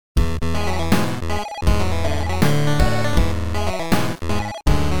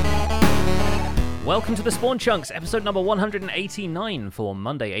Welcome to the Spawn Chunks, episode number 189 for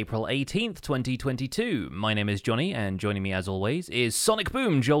Monday, April 18th, 2022. My name is Johnny, and joining me as always is Sonic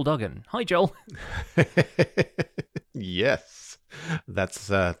Boom, Joel Duggan. Hi, Joel. Yes,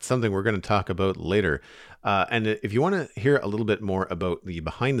 that's something we're going to talk about later. And if you want to hear a little bit more about the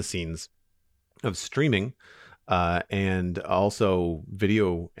behind the scenes of streaming and also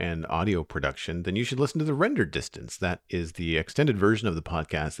video and audio production, then you should listen to the Render Distance. That is the extended version of the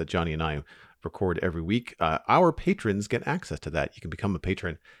podcast that Johnny and I record every week. Our patrons get access to that. You can become a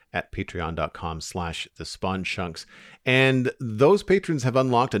patron at patreon.com/thespawnchunks. And those patrons have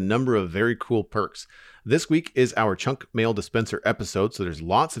unlocked a number of very cool perks. This week is our Chunk Mail Dispenser episode, so there's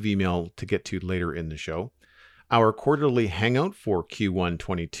lots of email to get to later in the show. Our quarterly hangout for Q1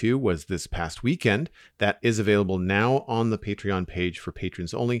 22 was this past weekend. That is available now on the Patreon page for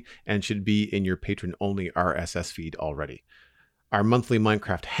patrons only and should be in your patron only RSS feed already. Our monthly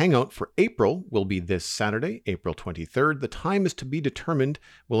Minecraft Hangout for April will be this Saturday, April 23rd. The time is to be determined.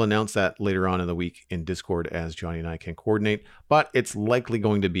 We'll announce that later on in the week in Discord as Johnny and I can coordinate, but it's likely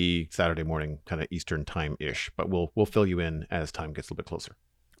going to be Saturday morning, kind of Eastern time-ish, but we'll fill you in as time gets a little bit closer.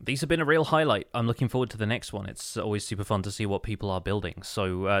 These have been a real highlight. I'm looking forward to the next one. It's always super fun to see what people are building.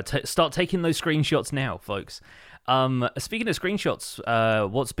 So start taking those screenshots now, folks. Speaking of screenshots,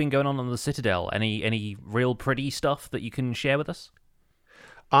 what's been going on the Citadel? Any real pretty stuff that you can share with us?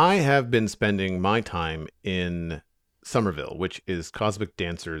 I have been spending my time in Somerville, which is Cosmic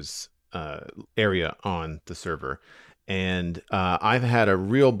Dancer's area on the server. And I've had a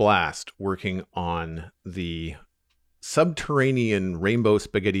real blast working on the Subterranean Rainbow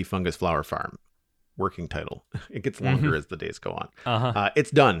Spaghetti Fungus Flower Farm. Working title. It gets longer as the days go on.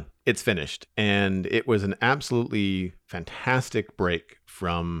 It's done. It's finished. And it was an absolutely fantastic break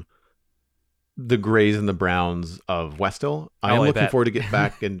from the grays and the browns of Westhill. I am looking forward to get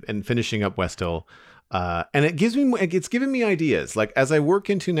back and finishing up Westhill. And it's given me ideas. Like as I work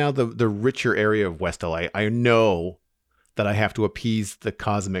into now the richer area of Westhill, I know that I have to appease the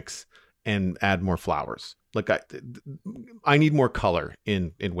cosmics and add more flowers. Like I need more color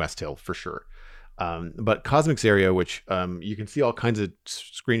in Westhill for sure. But Cosmics area, which you can see all kinds of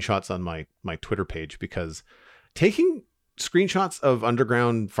screenshots on my Twitter page, because taking screenshots of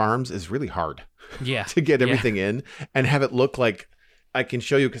underground farms is really hard to get everything in and have it look like I can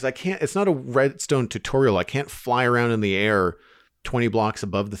show you, because I can't, it's not a redstone tutorial. I can't fly around in the air 20 blocks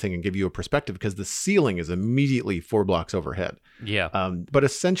above the thing and give you a perspective because the ceiling is immediately 4 blocks overhead. But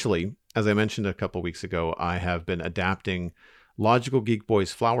essentially, as I mentioned a couple weeks ago, I have been adapting Logical Geek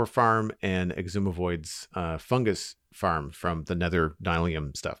Boy's flower farm and Exumavoid's fungus farm from the Nether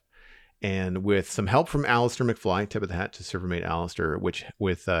Nylium stuff. And with some help from Alistair McFly, tip of the hat to servermate Alistair, which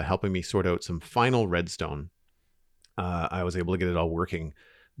with helping me sort out some final redstone, I was able to get it all working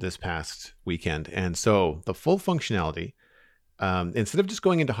this past weekend. And so the full functionality, instead of just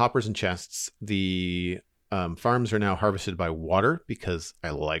going into hoppers and chests, the farms are now harvested by water because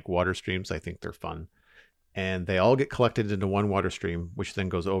I like water streams. I think they're fun. And they all get collected into one water stream, which then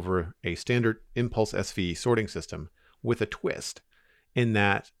goes over a standard Impulse SV sorting system with a twist in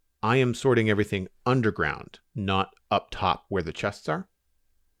that I am sorting everything underground, not up top where the chests are.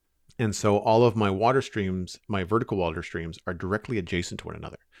 And so all of my water streams, my vertical water streams, are directly adjacent to one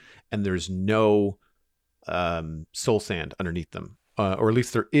another. And there's no soul sand underneath them. Or at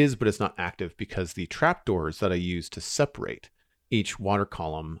least there is, but it's not active because the trapdoors that I use to separate each water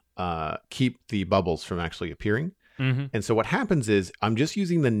column keep the bubbles from actually appearing. And so what happens is I'm just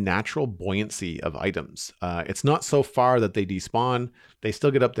using the natural buoyancy of items. It's not so far that they despawn. They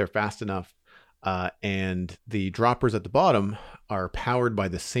still get up there fast enough. And the droppers at the bottom are powered by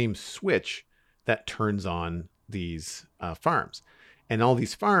the same switch that turns on these farms. And all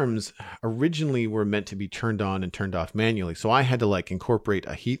these farms originally were meant to be turned on and turned off manually. So I had to incorporate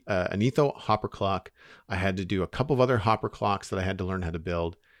an Etho hopper clock. I had to do a couple of other hopper clocks that I had to learn how to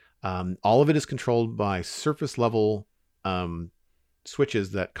build. All of it is controlled by surface level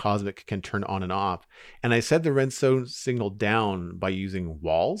switches that Cosmic can turn on and off. And I set the redstone signal down by using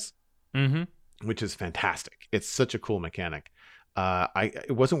walls, which is fantastic. It's such a cool mechanic.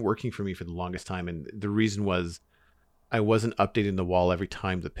 It wasn't working for me for the longest time. And the reason was I wasn't updating the wall every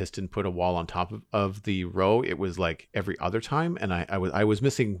time the piston put a wall on top of the row. It was like every other time. And I was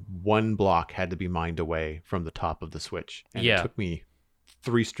missing one block had to be mined away from the top of the switch. And it took me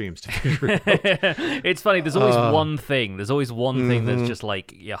 3 streams to figure it out. It's funny. There's always one thing. There's always one thing that's just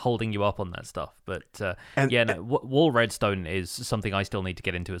holding you up on that stuff. But wall redstone is something I still need to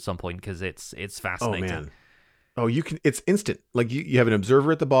get into at some point because it's fascinating. Oh man. Oh, you can. It's instant. Like you have an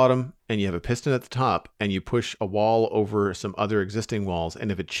observer at the bottom, and you have a piston at the top, and you push a wall over some other existing walls, and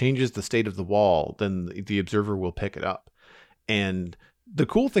if it changes the state of the wall, then the observer will pick it up. And the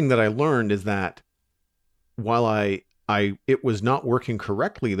cool thing that I learned is that while it was not working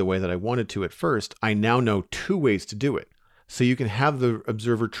correctly the way that I wanted to at first, I now know two ways to do it. So you can have the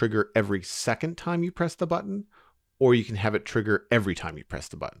observer trigger every second time you press the button, or you can have it trigger every time you press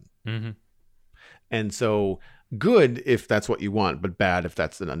the button. Mm-hmm. And so good if that's what you want, but bad if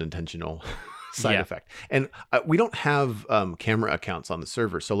that's an unintentional side effect. And we don't have camera accounts on the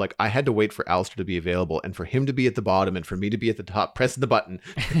server. So like I had to wait for Alistair to be available and for him to be at the bottom and for me to be at the top, pressing the button.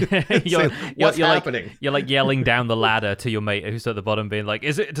 What's happening? You're like yelling down the ladder to your mate who's at the bottom being like,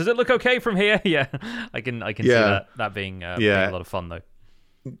 does it look okay from here? Yeah, I can see that being a lot of fun though.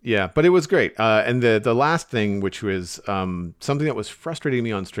 Yeah, but it was great. And the last thing, which was something that was frustrating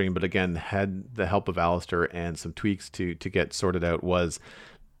me on stream, but again, had the help of Alistair and some tweaks to get sorted out, was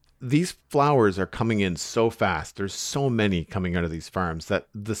these flowers are coming in so fast. There's so many coming out of these farms that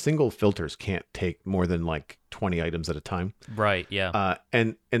the single filters can't take more than like 20 items at a time. Right, yeah.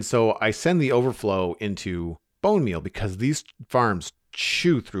 And so I send the overflow into bone meal because these farms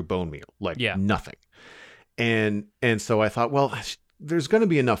chew through bone meal like nothing. And so I thought, well, there's going to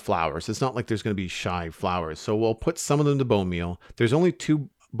be enough flowers. It's not like there's going to be shy flowers. So we'll put some of them to bone meal. There's only 2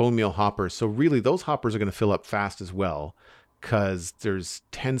 bone meal hoppers. So really those hoppers are going to fill up fast as well, because there's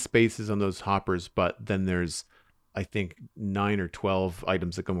 10 spaces on those hoppers, but then there's, I think, 9 or 12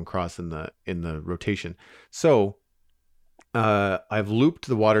 items that come across in the rotation. So I've looped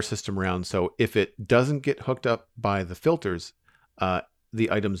the water system around. So if it doesn't get hooked up by the filters, the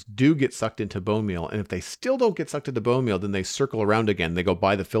items do get sucked into bone meal. And if they still don't get sucked into bone meal, then they circle around again. They go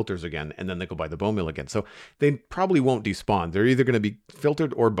by the filters again, and then they go by the bone meal again. So they probably won't despawn. They're either going to be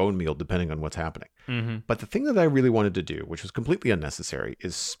filtered or bone meal, depending on what's happening. Mm-hmm. But the thing that I really wanted to do, which was completely unnecessary,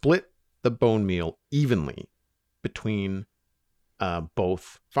 is split the bone meal evenly between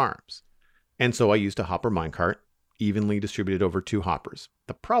both farms. And so I used a hopper minecart, evenly distributed over 2 hoppers.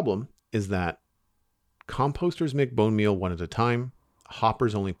 The problem is that composters make bone meal one at a time.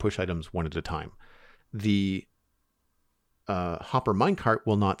 Hoppers only push items one at a time. The hopper minecart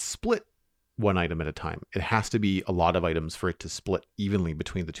will not split one item at a time. It has to be a lot of items for it to split evenly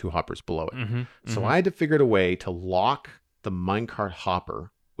between the 2 hoppers below it. Mm-hmm. So I had to figure out a way to lock the minecart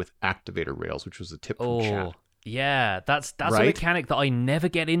hopper with activator rails, which was a tip from chat. Yeah, that's right? a mechanic that I never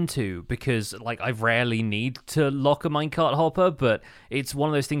get into because like I rarely need to lock a minecart hopper, but it's one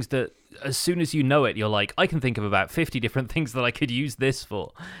of those things that as soon as you know it, you're like, I can think of about 50 different things that I could use this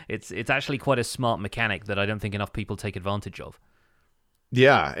for. It's actually quite a smart mechanic that I don't think enough people take advantage of.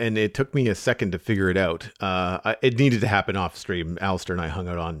 Yeah, and it took me a second to figure it out. It needed to happen off stream. Alistair and I hung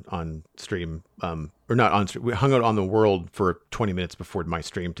out on stream, or not on stream. We hung out on the world for 20 minutes before my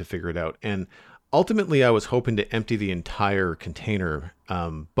stream to figure it out. And ultimately, I was hoping to empty the entire container.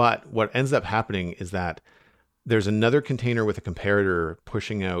 But what ends up happening is that there's another container with a comparator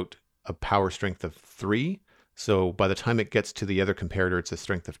pushing out a power strength of 3. So by the time it gets to the other comparator, it's a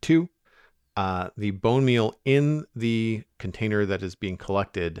strength of 2. The bone meal in the container that is being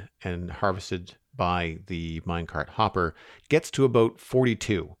collected and harvested by the minecart hopper gets to about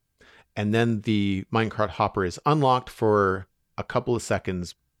 42. And then the minecart hopper is unlocked for a couple of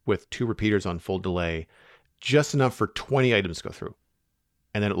seconds with 2 repeaters on full delay, just enough for 20 items to go through.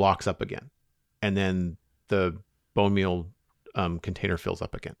 And then it locks up again. And then the bone meal container fills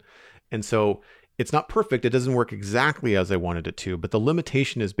up again. And so it's not perfect. It doesn't work exactly as I wanted it to, but the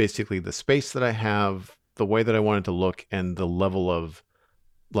limitation is basically the space that I have, the way that I want it to look, and the level of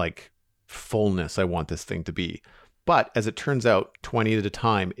like fullness I want this thing to be. But as it turns out, 20 at a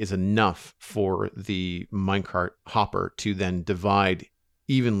time is enough for the minecart hopper to then divide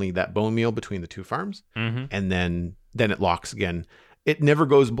evenly that bone meal between the 2 farms. Mm-hmm. And then it locks again. It never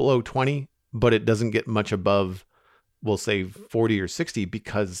goes below 20, but it doesn't get much above, we'll say 40 or 60,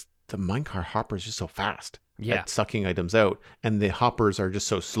 because the minecart hopper is just so fast at sucking items out, and the hoppers are just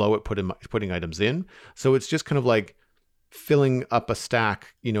so slow at putting items in. So it's just kind of like filling up a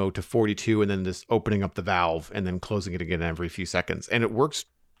stack, to 42, and then just opening up the valve and then closing it again every few seconds. And it works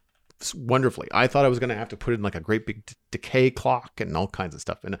wonderfully. I thought I was going to have to put in like a great big decay clock and all kinds of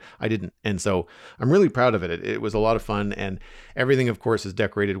stuff, and I didn't. And so I'm really proud of it. It was a lot of fun, and everything, of course, is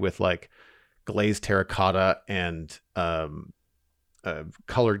decorated with like glazed terracotta and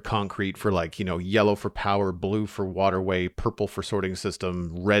colored concrete for like, yellow for power, blue for waterway, purple for sorting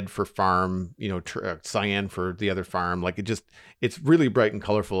system, red for farm, cyan for the other farm. Like it's really bright and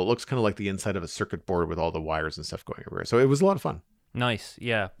colorful. It looks kind of like the inside of a circuit board with all the wires and stuff going everywhere. So it was a lot of fun. Nice,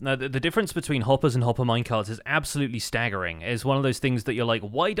 yeah. No, the difference between hoppers and hopper minecarts is absolutely staggering. It's one of those things that you're like,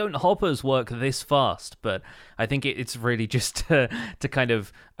 why don't hoppers work this fast? But I think it's really just to kind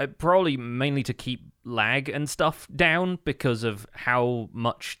of, probably mainly to keep lag and stuff down because of how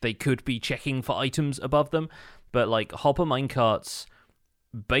much they could be checking for items above them. But like hopper minecarts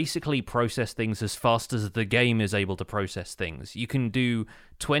basically process things as fast as the game is able to process things. You can do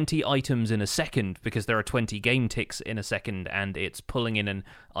 20 items in a second because there are 20 game ticks in a second, and it's pulling in an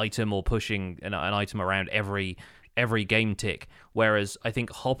item or pushing an item around every game tick. Whereas I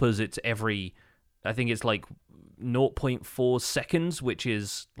think hoppers, I think it's like zero point 0.4 seconds, which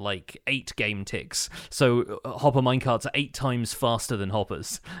is like 8 game ticks. So hopper minecarts are 8 times faster than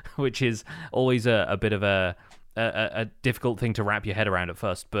hoppers, which is always a bit of a difficult thing to wrap your head around at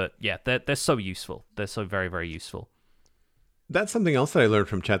first, but yeah, they're so useful. They're so very, very useful. That's something else that I learned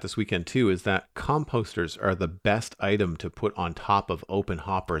from chat this weekend too, is that composters are the best item to put on top of open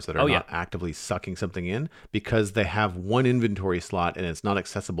hoppers that are not actively sucking something in, because they have one inventory slot and it's not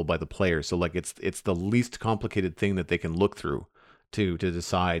accessible by the player. So like it's the least complicated thing that they can look through to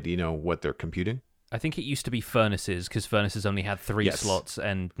decide, what they're computing. I think it used to be furnaces, because furnaces only had 3 slots,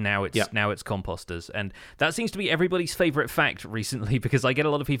 and now it's composters. And that seems to be everybody's favorite fact recently, because I get a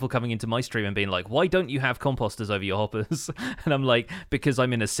lot of people coming into my stream and being like, why don't you have composters over your hoppers? And I'm like, because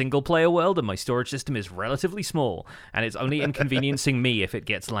I'm in a single player world and my storage system is relatively small, and it's only inconveniencing me if it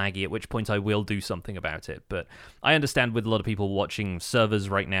gets laggy, at which point I will do something about it. But I understand with a lot of people watching servers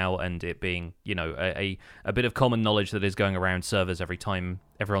right now, and it being, a bit of common knowledge that is going around servers every time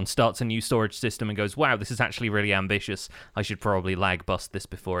everyone starts a new storage system and goes, wow, this is actually really ambitious. I should probably lag bust this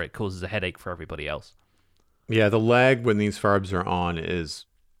before it causes a headache for everybody else. Yeah, the lag when these farbs are on is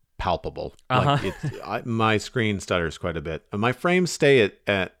palpable. Like my screen stutters quite a bit. My frames stay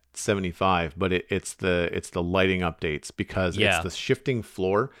at 75, but it's the lighting updates, because it's the shifting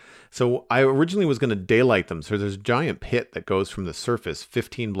floor. So I originally was going to daylight them. So there's a giant pit that goes from the surface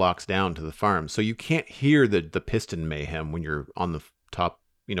 15 blocks down to the farm. So you can't hear the piston mayhem when you're on the top.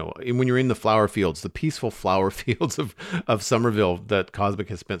 When you're in the flower fields, the peaceful flower fields of Somerville that Cosmic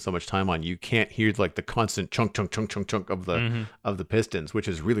has spent so much time on, you can't hear like the constant chunk of the pistons, which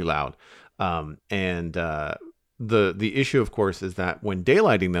is really loud. The issue, of course, is that when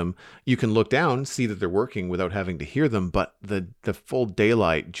daylighting them, you can look down, see that they're working without having to hear them, but the full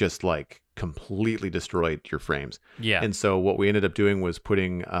daylight just like completely destroyed your frames. Yeah. And so what we ended up doing was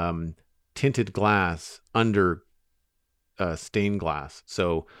putting tinted glass under stained glass.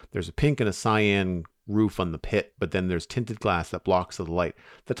 So there's a pink and a cyan roof on the pit, but then there's tinted glass that blocks the light.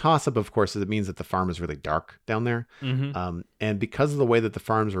 The toss-up, of course, is it means that the farm is really dark down there. And because of the way that the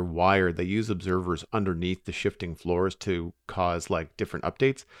farms are wired, they use observers underneath the shifting floors to cause like different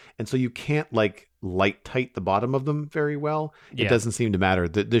updates. And so you can't like light tight the bottom of them very well. It doesn't seem to matter.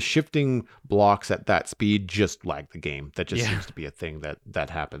 The shifting blocks at that speed just lag the game. That just seems to be a thing that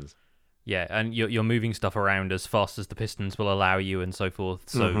happens. Yeah, and you're moving stuff around as fast as the pistons will allow you, and so forth.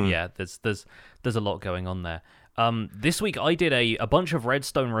 So there's a lot going on there. This week I did a bunch of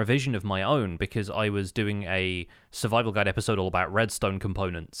Redstone revision of my own, because I was doing a survival guide episode all about Redstone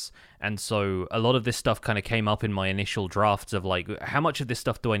components, and so a lot of this stuff kind of came up in my initial drafts of like, how much of this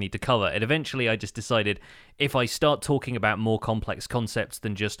stuff do I need to cover? And eventually I just decided, if I start talking about more complex concepts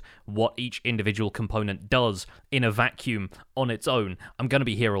than just what each individual component does in a vacuum on its own, I'm going to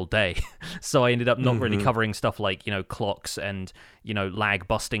be here all day. So I ended up not really covering stuff like, clocks and, lag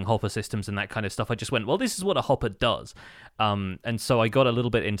busting hopper systems and that kind of stuff. I just went, well, this is what a hopper does. And so I got a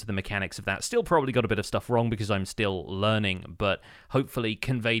little bit into the mechanics of that. Still probably got a bit of stuff wrong because I'm still learning, but hopefully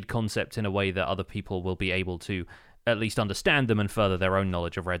conveyed concepts in a way that other people will be able to at least understand them and further their own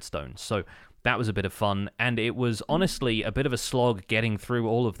knowledge of Redstone. So that was a bit of fun, and it was honestly a bit of a slog getting through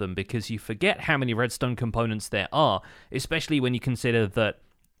all of them, because you forget how many Redstone components there are, especially when you consider that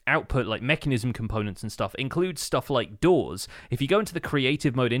output, like mechanism components and stuff, includes stuff like doors. If you go into the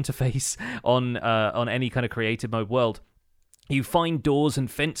creative mode interface on any kind of creative mode world, you find doors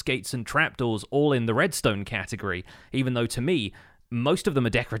and fence gates and trapdoors all in the Redstone category, even though to me, most of them are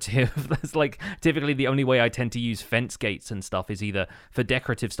decorative. That's like typically the only way I tend to use fence gates and stuff is either for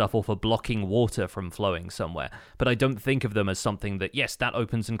decorative stuff or for blocking water from flowing somewhere. But I don't think of them as something that, yes, that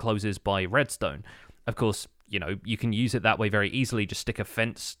opens and closes by redstone. Of course, you can use it that way very easily. Just stick a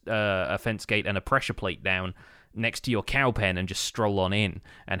fence gate and a pressure plate down next to your cow pen and just stroll on in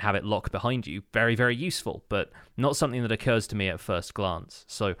and have it lock behind you. Very, very useful, but not something that occurs to me at first glance.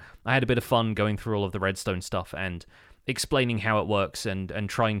 So I had a bit of fun going through all of the redstone stuff and explaining how it works and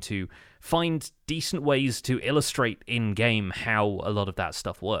trying to find decent ways to illustrate in-game how a lot of that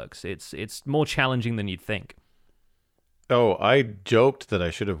stuff works. It's more challenging than you'd think. Oh, I joked that I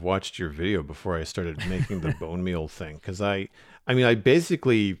should have watched your video before I started making the bone meal thing because I mean, I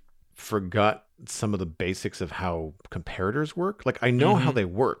basically forgot some of the basics of how comparators work. Like I know how Hmm. they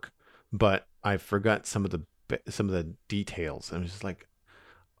work, but I forgot some of the details. I'm just like,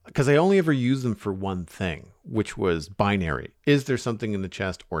 because I only ever use them for one thing, which was binary. Is there something in the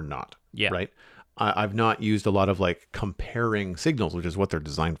chest or not? Yeah. Right. I've not used a lot of like comparing signals, which is what they're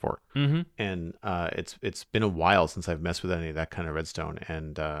designed for. Hmm. And it's been a while since I've messed with any of that kind of redstone,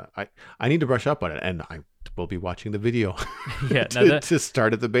 and I need to brush up on it, and I will be watching the video Yeah. No, to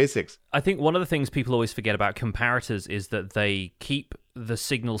start at the basics. I think one of the things people always forget about comparators is that they keep the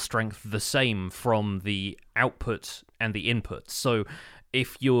signal strength the same from the output and the input. So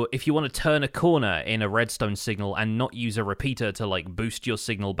if you want to turn a corner in a redstone signal and not use a repeater to like boost your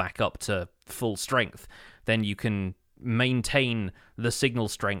signal back up to full strength, then you can maintain the signal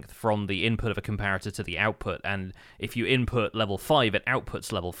strength from the input of a comparator to the output. And if you input level 5, it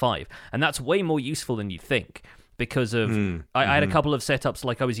outputs level 5. And that's way more useful than you think because of I had a couple of setups,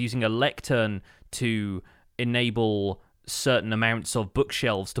 like I was using a lectern to enable certain amounts of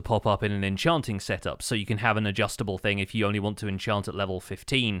bookshelves to pop up in an enchanting setup, so you can have an adjustable thing. If you only want to enchant at level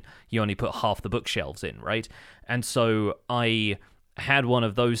 15, you only put half the bookshelves in, right? And so I had one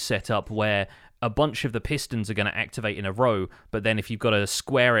of those set up where a bunch of the pistons are going to activate in a row, but then if you've got to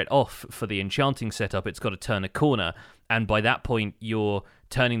square it off for the enchanting setup, it's got to turn a corner, and by that point you're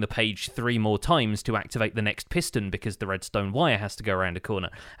turning the page 3 more times to activate the next piston because the redstone wire has to go around a corner.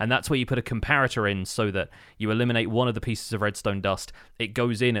 And that's where you put a comparator in so that you eliminate one of the pieces of redstone dust, it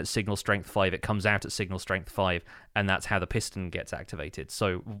goes in at signal strength 5, it comes out at signal strength 5, and that's how the piston gets activated.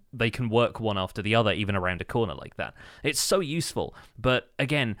 So they can work one after the other, even around a corner like that. It's so useful, but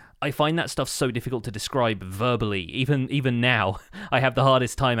again, I find that stuff so difficult to describe verbally. Even now, I have the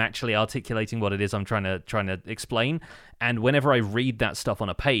hardest time actually articulating what it is I'm trying to explain. And whenever I read that stuff on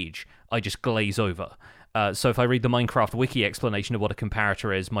a page, I just glaze over. So if I read the Minecraft wiki explanation of what a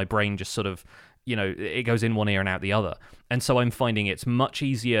comparator is, my brain just sort of, it goes in one ear and out the other. And so I'm finding it's much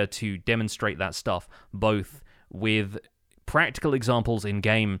easier to demonstrate that stuff both with practical examples in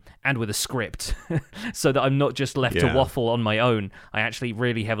game and with a script so that I'm not just left to waffle on my own. I actually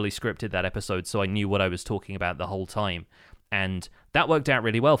really heavily scripted that episode so I knew what I was talking about the whole time. And that worked out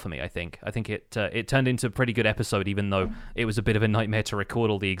really well for me, I think. I think it turned into a pretty good episode, even though it was a bit of a nightmare to record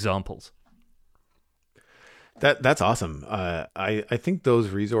all the examples. That's awesome. I think those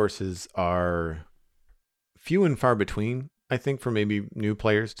resources are few and far between, I think, for maybe new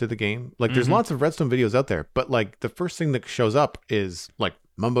players to the game. Like, there's lots of redstone videos out there, but like the first thing that shows up is like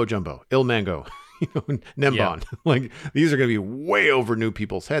Mumbo Jumbo, Il Mango, Nembon. Yeah. Like, these are going to be way over new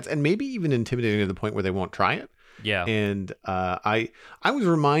people's heads and maybe even intimidating to the point where they won't try it. Yeah. And I was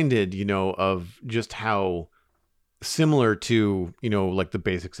reminded, of just how similar to, like the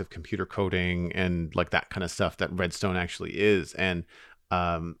basics of computer coding and like that kind of stuff that redstone actually is. And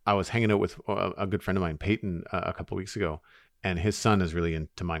I was hanging out with a good friend of mine, Peyton, a couple of weeks ago, and his son is really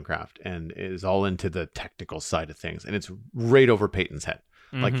into Minecraft and is all into the technical side of things. And it's right over Peyton's head.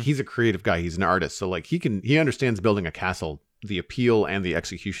 Like, he's a creative guy. He's an artist. So like he understands building a castle, the appeal and the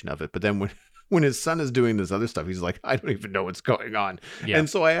execution of it. But then when his son is doing this other stuff, he's like, I don't even know what's going on. Yeah. And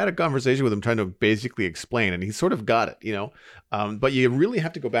so I had a conversation with him trying to basically explain, and he sort of got it, but you really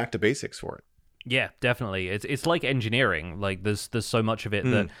have to go back to basics for it. Yeah, definitely. It's like engineering. Like there's so much of it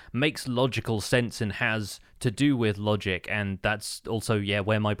that makes logical sense and has to do with logic, and that's also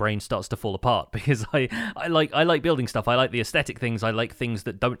where my brain starts to fall apart because I like building stuff. I like the aesthetic things. I like things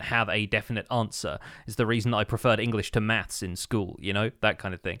that don't have a definite answer. Is the reason I preferred English to maths in school, that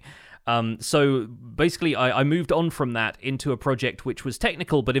kind of thing. So basically, I moved on from that into a project which was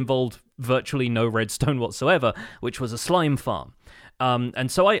technical but involved virtually no redstone whatsoever, which was a slime farm. And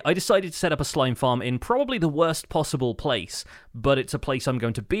so I decided to set up a slime farm in probably the worst possible place, but it's a place I'm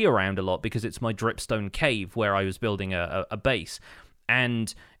going to be around a lot because it's my dripstone cave where I was building a base.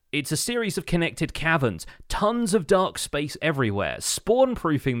 And it's a series of connected caverns, tons of dark space everywhere.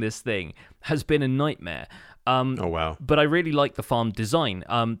 Spawn-proofing this thing has been a nightmare. Oh, wow. But I really like the farm design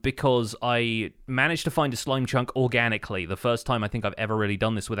because I managed to find a slime chunk organically. The first time I think I've ever really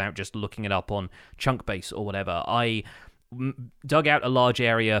done this without just looking it up on Chunkbase or whatever. I dug out a large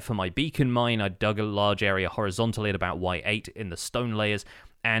area for my beacon mine. I dug a large area horizontally at about Y8 in the stone layers,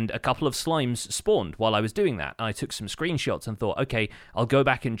 and a couple of slimes spawned while I was doing that. And I took some screenshots and thought, okay, I'll go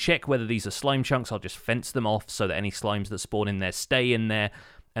back and check whether these are slime chunks. I'll just fence them off so that any slimes that spawn in there stay in there.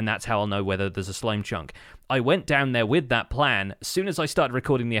 and that's how I'll know whether there's a slime chunk. I went down there with that plan. As soon as I started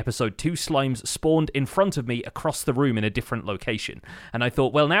recording the episode, 2 slimes spawned in front of me across the room in a different location. And I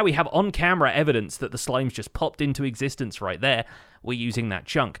thought, well, now we have on-camera evidence that the slimes just popped into existence right there. We're using that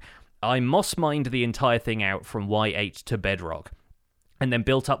chunk. I moss mined the entire thing out from Y8 to bedrock, and then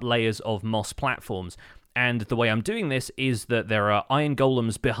built up layers of moss platforms. And the way I'm doing this is that there are iron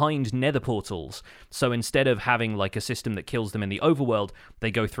golems behind nether portals. So instead of having like a system that kills them in the overworld,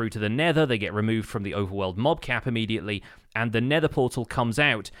 they go through to the nether, they get removed from the overworld mob cap immediately, and the nether portal comes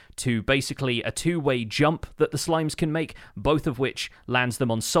out to basically a 2-way jump that the slimes can make, both of which lands them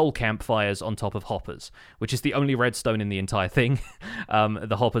on soul campfires on top of hoppers, which is the only redstone in the entire thing.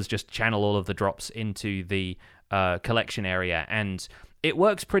 The hoppers just channel all of the drops into the collection area, and it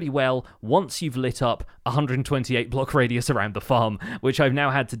works pretty well once you've lit up 128 block radius around the farm, which I've now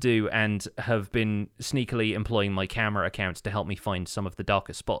had to do and have been sneakily employing my camera accounts to help me find some of the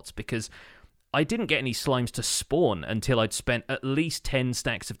darker spots, because I didn't get any slimes to spawn until I'd spent at least 10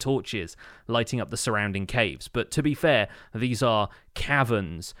 stacks of torches lighting up the surrounding caves. But to be fair, these are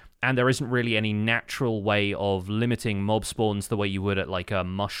caverns, and there isn't really any natural way of limiting mob spawns the way you would at like a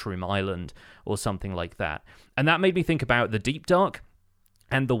mushroom island or something like that. And that made me think about the Deep Dark,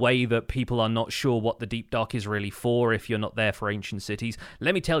 and the way that people are not sure what the Deep Dark is really for if you're not there for ancient cities.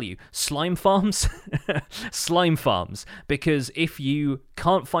 Let me tell you, slime farms, slime farms, because if you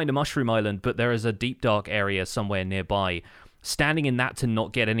can't find a mushroom island, but there is a Deep Dark area somewhere nearby, standing in that to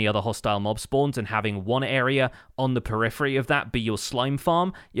not get any other hostile mob spawns and having one area on the periphery of that be your slime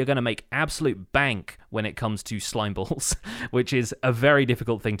farm, you're going to make absolute bank when it comes to slime balls, which is a very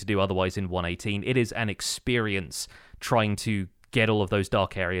difficult thing to do otherwise in 1.18. It is an experience trying to get all of those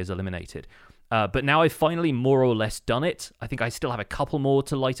dark areas eliminated. But now I've finally more or less done it. I think I still have a couple more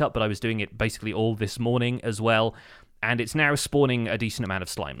to light up, but I was doing it basically all this morning as well. And it's now spawning a decent amount of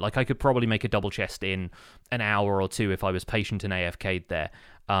slime. Like, I could probably make a double chest in an hour or two if I was patient and AFK'd there.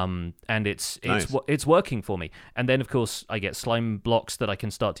 And it's working for me. And then, of course, I get slime blocks that I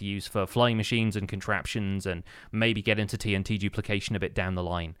can start to use for flying machines and contraptions, and maybe get into TNT duplication a bit down the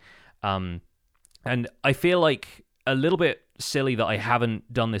line. And I feel like a little bit silly that I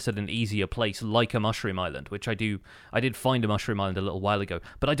haven't done this at an easier place like a mushroom island, which I did find a mushroom island a little while ago,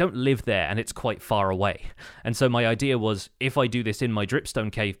 but I don't live there and it's quite far away. And so my idea was, if I do this in my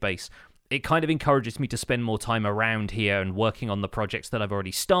dripstone cave base, it kind of encourages me to spend more time around here and working on the projects that I've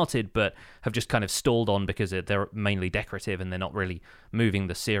already started but have just kind of stalled on because they're mainly decorative and they're not really moving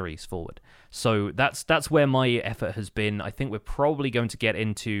the series forward. So that's where my effort has been. I think we're probably going to get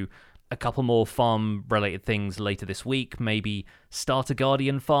into a couple more farm-related things later this week, maybe start a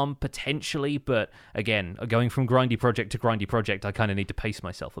Guardian farm, potentially, but again, going from grindy project to grindy project, I kind of need to pace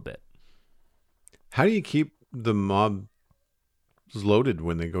myself a bit. How do you keep the mobs loaded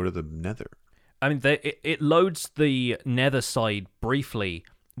when they go to the nether? I mean, it loads the nether side briefly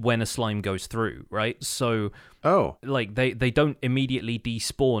when a slime goes through, right? So, like, they don't immediately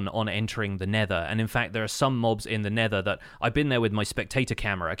despawn on entering the nether. And in fact, there are some mobs in the nether that I've been there with my spectator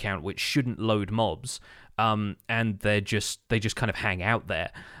camera account, which shouldn't load mobs. And they just kind of hang out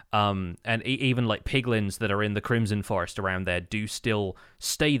there. And even like piglins that are in the Crimson Forest around there do still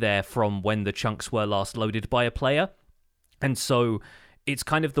stay there from when the chunks were last loaded by a player. And so it's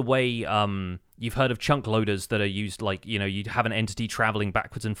kind of the way you've heard of chunk loaders that are used, like, you know, you have an entity traveling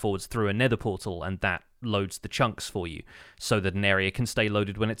backwards and forwards through a nether portal, and that loads the chunks for you so that an area can stay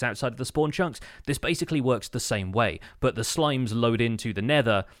loaded when it's outside of the spawn chunks. This basically works the same way, but the slimes load into the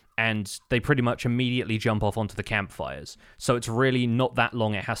nether and they pretty much immediately jump off onto the campfires. So it's really not that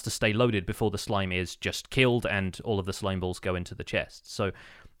long it has to stay loaded before the slime is just killed and all of the slime balls go into the chest. So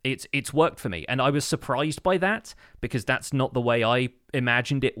it's worked for me, and I was surprised by that because that's not the way I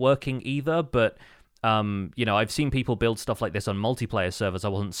imagined it working either. But you know, I've seen people build stuff like this on multiplayer servers. I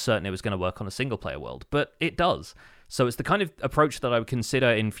wasn't certain it was going to work on a single player world, but it does. So it's the kind of approach that I would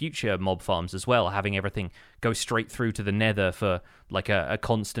consider in future mob farms as well, having everything go straight through to the nether for like a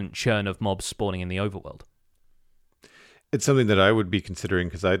constant churn of mobs spawning in the overworld. It's something that I would be considering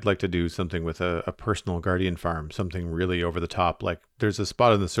because I'd like to do something with a personal guardian farm, something really over the top. Like, there's a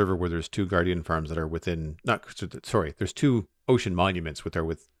spot on the server where there's 2 guardian farms that are there's 2 ocean monuments which are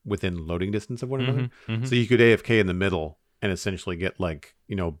within loading distance of one another. Mm-hmm. So you could AFK in the middle and essentially get, like,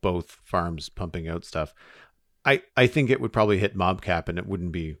 you know, both farms pumping out stuff. I think it would probably hit mob cap, and it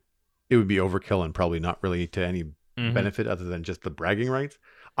would be overkill and probably not really to any benefit other than just the bragging rights.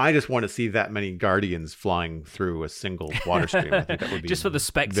 I just want to see that many guardians flying through a single water stream. I think that would be just for the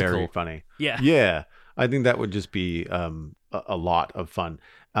spectacle. Very funny. Yeah. Yeah. I think that would just be a lot of fun.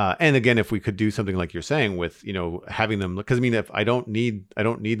 And again, if we could do something like you're saying with, having them, because I mean, if I don't need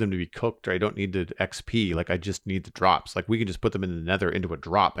them to be cooked, or I don't need the XP, like I just need the drops. Like we can just put them in the nether into a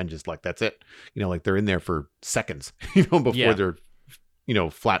drop and just like, that's it. Like they're in there for seconds, before Yeah. they're,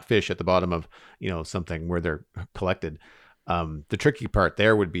 flat fish at the bottom of, something where they're collected. The tricky part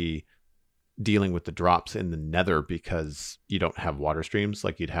there would be dealing with the drops in the nether, because you don't have water streams.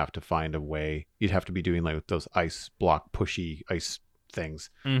 Like you'd have to find a way, you'd have to be doing like those ice block pushy ice things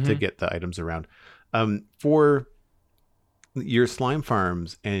to get the items around. For your slime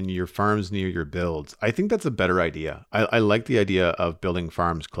farms and your farms near your builds, I think that's a better idea. I like the idea of building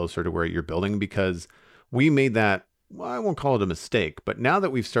farms closer to where you're building, because we made that, well, I won't call it a mistake, but now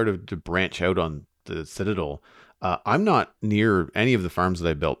that we've started to branch out on the Citadel, I'm not near any of the farms that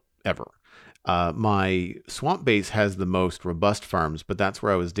I built ever. My swamp base has the most robust farms, but that's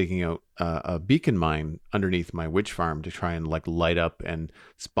where I was digging out a beacon mine underneath my witch farm to try and like light up and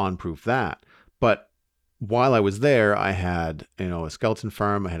spawn proof that. But while I was there, I had, a skeleton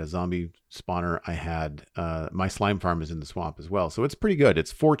farm, I had a zombie spawner, I had my slime farm is in the swamp as well. So it's pretty good.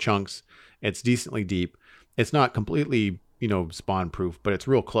 It's 4 chunks. It's decently deep. It's not completely, spawn proof, but it's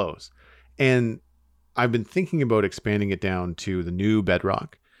real close. And I've been thinking about expanding it down to the new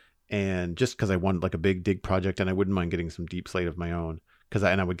bedrock. And just because I wanted like a big dig project, and I wouldn't mind getting some deep slate of my own,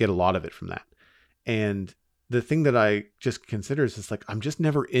 and I would get a lot of it from that. And the thing that I just consider is just like, I'm just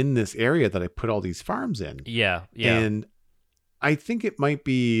never in this area that I put all these farms in. Yeah. And I think it might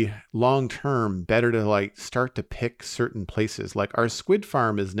be long term better to like start to pick certain places. Like our squid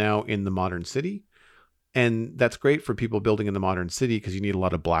farm is now in the modern city. And that's great for people building in the modern city, because you need a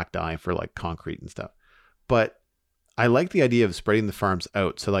lot of black dye for like concrete and stuff. But I like the idea of spreading the farms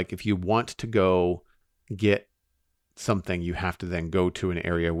out. So like if you want to go get something, you have to then go to an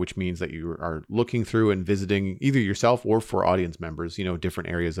area, which means that you are looking through and visiting either yourself or for audience members, different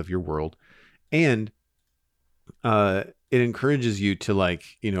areas of your world. And it encourages you to like,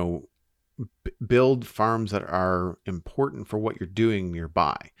 build farms that are important for what you're doing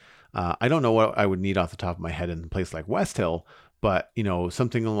nearby. I don't know what I would need off the top of my head in a place like West Hill, but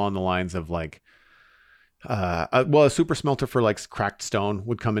something along the lines of like, a super smelter for like cracked stone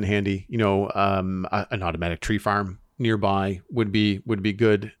would come in handy. An automatic tree farm nearby would be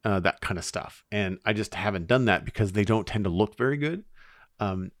good. That kind of stuff. And I just haven't done that because they don't tend to look very good.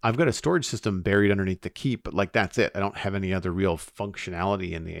 I've got a storage system buried underneath the keep, but like that's it. I don't have any other real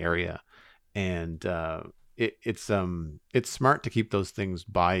functionality in the area, and it's smart to keep those things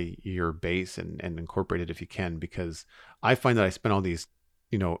by your base and incorporate it if you can, because I find that I spend all these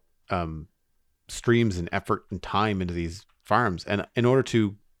streams and effort and time into these farms, and in order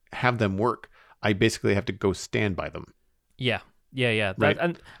to have them work, I basically have to go stand by them. Yeah. Right.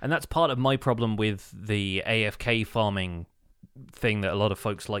 And that's part of my problem with the AFK farming thing that a lot of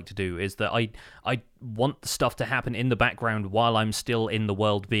folks like to do, is that I want stuff to happen in the background while I'm still in the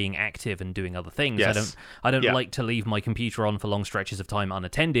world being active and doing other things. Yes. I don't like to leave my computer on for long stretches of time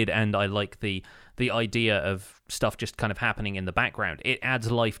unattended, and I like the idea of stuff just kind of happening in the background. It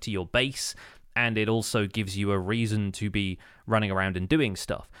adds life to your base, and it also gives you a reason to be running around and doing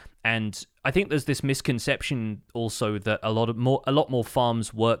stuff. And I think there's this misconception also that a lot more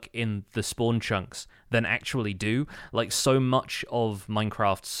farms work in the spawn chunks than actually do. Like so much of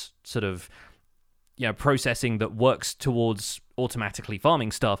Minecraft's sort of processing that works towards automatically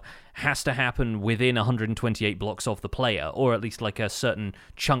farming stuff has to happen within 128 blocks of the player, or at least like a certain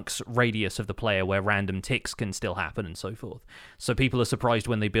chunks radius of the player where random ticks can still happen and so forth. So people are surprised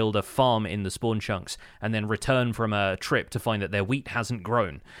when they build a farm in the spawn chunks and then return from a trip to find that their wheat hasn't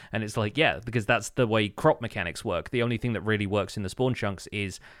grown. And it's like, yeah, because that's the way crop mechanics work. The only thing that really works in the spawn chunks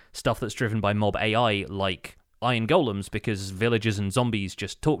is stuff that's driven by mob AI, like iron golems, because villagers and zombies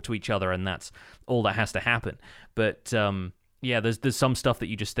just talk to each other, and that's all that has to happen. But there's some stuff that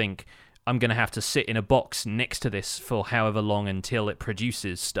you just think, I'm going to have to sit in a box next to this for however long until it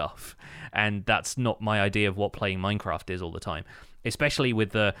produces stuff. And that's not my idea of what playing Minecraft is all the time. Especially with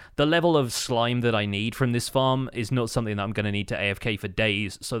the level of slime that I need from this farm is not something that I'm going to need to AFK for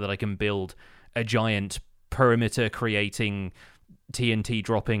days so that I can build a giant perimeter creating TNT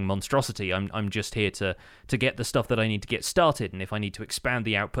dropping monstrosity. I'm just here to get the stuff that I need to get started, and if I need to expand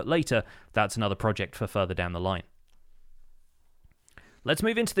the output later, that's another project for further down the line. Let's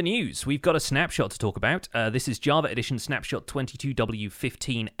move into the news. We've got a snapshot to talk about. This is Java Edition Snapshot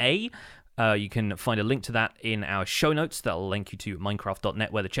 22W15A. You can find a link to that in our show notes. That'll link you to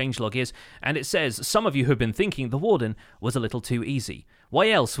minecraft.net where the changelog is. And it says, some of you have been thinking the Warden was a little too easy. Why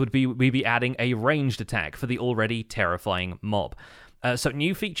else would we be adding a ranged attack for the already terrifying mob? So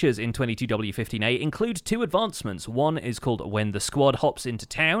new features in 22W15A include 2 advancements. One is called When the Squad Hops into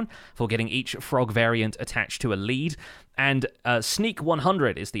Town, for getting each frog variant attached to a lead, and Sneak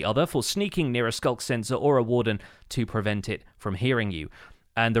 100 is the other, for sneaking near a skulk sensor or a warden to prevent it from hearing you.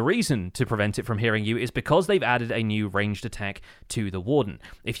 And the reason to prevent it from hearing you is because they've added a new ranged attack to the Warden.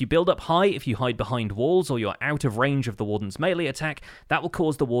 If you build up high, if you hide behind walls, or you're out of range of the Warden's melee attack, that will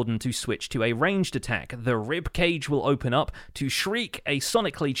cause the Warden to switch to a ranged attack. The rib cage will open up to Shriek, a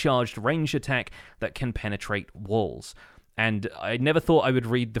sonically charged ranged attack that can penetrate walls. And I never thought I would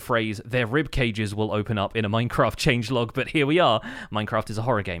read the phrase, their rib cages will open up in a Minecraft changelog, but here we are. Minecraft is a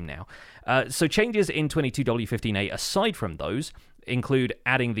horror game now. So changes in 22W15A aside from those include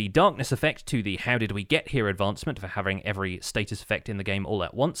adding the darkness effect to the How Did We Get Here advancement for having every status effect in the game all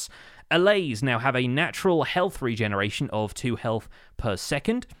at once. Allays now have a natural health regeneration of 2 health per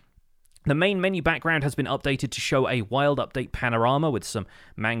second. The main menu background has been updated to show a wild update panorama with some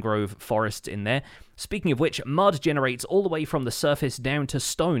mangrove forests in there. Speaking of which, mud generates all the way from the surface down to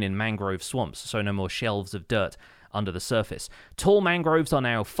stone in mangrove swamps, so no more shelves of dirt under the surface. Tall mangroves are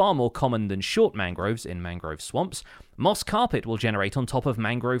now far more common than short mangroves in mangrove swamps. Moss carpet will generate on top of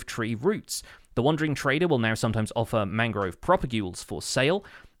mangrove tree roots. The Wandering Trader will now sometimes offer mangrove propagules for sale.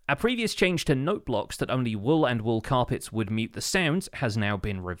 A previous change to note blocks that only wool and wool carpets would mute the sounds has now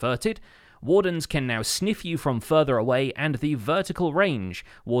been reverted. Wardens can now sniff you from further away, and the vertical range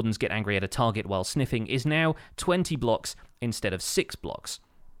wardens get angry at a target while sniffing is now 20 blocks instead of 6 blocks.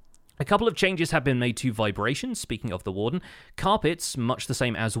 A couple of changes have been made to vibrations, speaking of the Warden. Carpets, much the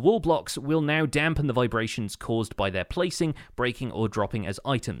same as wool blocks, will now dampen the vibrations caused by their placing, breaking, or dropping as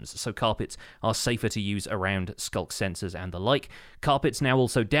items, so carpets are safer to use around skulk sensors and the like. Carpets now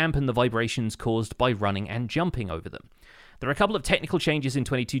also dampen the vibrations caused by running and jumping over them. There are a couple of technical changes in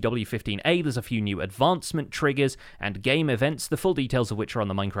 22W15A. There's a few new advancement triggers and game events, the full details of which are on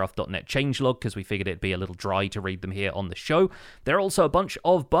the Minecraft.net changelog, because we figured it'd be a little dry to read them here on the show. There are also a bunch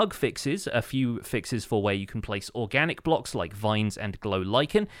of bug fixes, a few fixes for where you can place organic blocks like vines and glow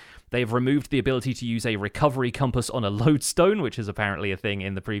lichen. They've removed the ability to use a recovery compass on a lodestone, which is apparently a thing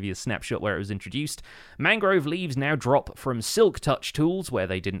in the previous snapshot where it was introduced. Mangrove leaves now drop from Silk Touch tools, where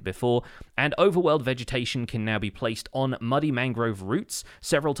they didn't before, and overworld vegetation can now be placed on muddy mangrove roots.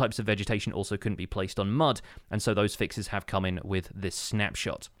 Several types of vegetation also couldn't be placed on mud, and so those fixes have come in with this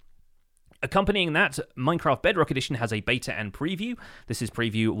snapshot. Accompanying that, Minecraft Bedrock Edition has a beta and preview. This is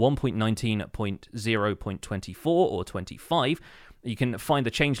preview 1.19.0.24 or 25. You can find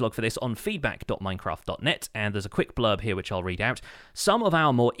the changelog for this on feedback.minecraft.net, and there's a quick blurb here which I'll read out. Some of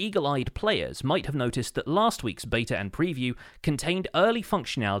our more eagle-eyed players might have noticed that last week's beta and preview contained early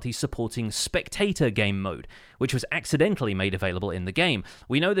functionality supporting spectator game mode, which was accidentally made available in the game.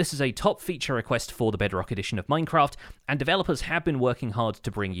 We know this is a top feature request for the Bedrock edition of Minecraft, and developers have been working hard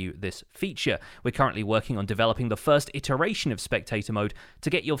to bring you this feature. We're currently working on developing the first iteration of spectator mode to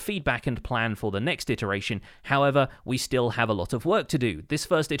get your feedback and plan for the next iteration. However, we still have a lot of work to do. This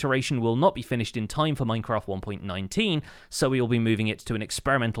first iteration will not be finished in time for Minecraft 1.19, so we will be moving it to an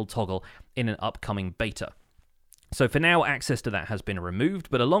experimental toggle in an upcoming beta. So for now, access to that has been removed,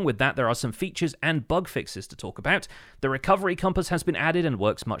 but along with that, there are some features and bug fixes to talk about. The recovery compass has been added and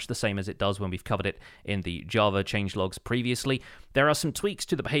works much the same as it does when we've covered it in the Java changelogs previously. There are some tweaks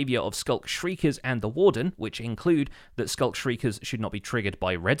to the behavior of Skulk Shriekers and the Warden, which include that Skulk Shriekers should not be triggered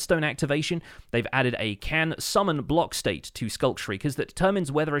by redstone activation. They've added a can summon block state to Skulk Shriekers that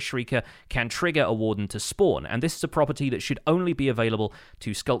determines whether a Shrieker can trigger a Warden to spawn, and this is a property that should only be available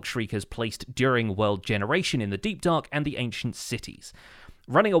to Skulk Shriekers placed during world generation in the Deep Dark and the ancient cities.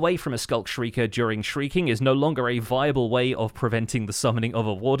 Running away from a Skulk Shrieker during shrieking is no longer a viable way of preventing the summoning of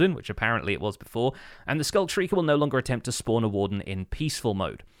a Warden, which apparently it was before, and the Skulk Shrieker will no longer attempt to spawn a Warden in peaceful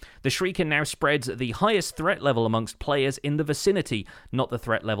mode. The Shrieker now spreads the highest threat level amongst players in the vicinity, not the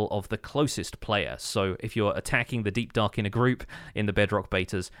threat level of the closest player. So if you're attacking the Deep Dark in a group in the Bedrock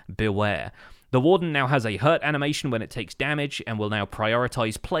betas, beware. The Warden now has a hurt animation when it takes damage and will now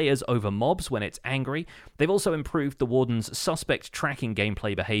prioritize players over mobs when it's angry. They've also improved the Warden's suspect tracking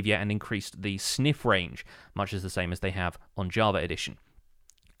gameplay behavior and increased the sniff range, much as the same as they have on Java Edition.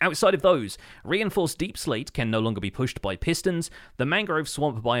 Outside of those, reinforced deep slate can no longer be pushed by pistons, the mangrove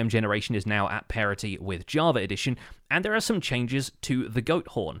swamp biome generation is now at parity with Java Edition, And there are some changes to the goat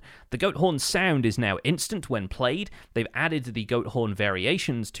horn. The goat horn sound is now instant when played. They've added the goat horn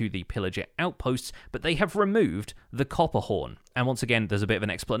variations to the pillager outposts, but they have removed the copper horn. And once again, there's a bit of an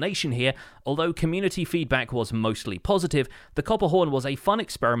explanation here. Although community feedback was mostly positive, the copper horn was a fun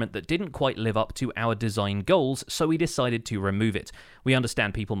experiment that didn't quite live up to our design goals, so we decided to remove it. We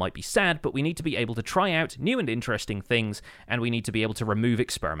understand people might be sad, but we need to be able to try out new and interesting things, and we need to be able to remove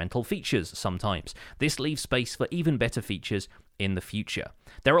experimental features sometimes. This leaves space for even better features in the future.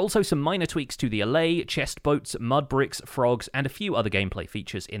 There are also some minor tweaks to the allay, chest boats, mud bricks, frogs, and a few other gameplay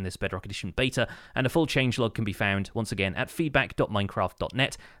features in this Bedrock Edition beta, and a full changelog can be found, once again, at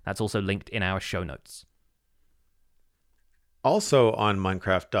feedback.minecraft.net. That's also linked in our show notes. Also on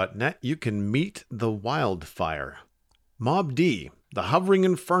Minecraft.net, you can meet the Wildfire. Mob D, the hovering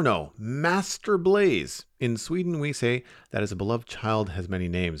inferno, Master Blaze. In Sweden, we say that is a beloved child has many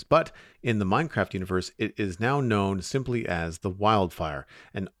names, but in the Minecraft universe, it is now known simply as the Wildfire,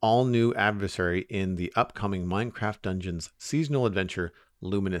 an all-new adversary in the upcoming Minecraft Dungeons seasonal adventure,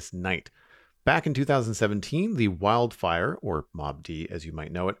 Luminous Night. Back in 2017, the Wildfire, or Mob D as you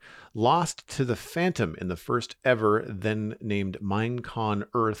might know it, lost to the Phantom in the first ever then named Minecon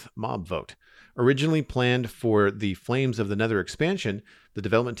Earth mob vote. Originally planned for the Flames of the Nether expansion, the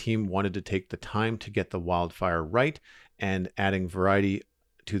development team wanted to take the time to get the Wildfire right and adding variety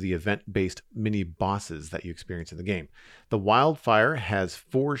to the event-based mini-bosses that you experience in the game. The Wildfire has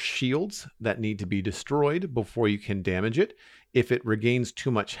 4 shields that need to be destroyed before you can damage it. If it regains too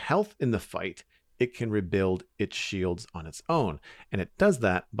much health in the fight, it can rebuild its shields on its own. And it does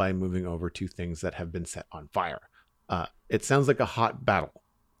that by moving over to things that have been set on fire. It sounds like a hot battle.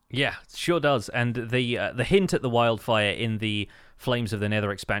 Yeah, sure does. And the hint at the Wildfire in the Flames of the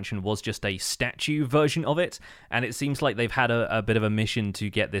Nether expansion was just a statue version of it, and it seems like they've had a bit of a mission to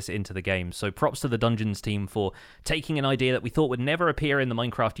get this into the game. So props to the Dungeons team for taking an idea that we thought would never appear in the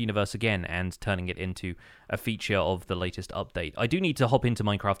Minecraft universe again and turning it into a feature of the latest update. I do need to hop into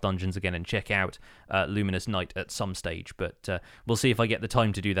Minecraft Dungeons again and check out Luminous Night at some stage, but we'll see if I get the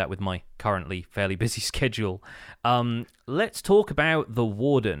time to do that with my currently fairly busy schedule. Let's talk about the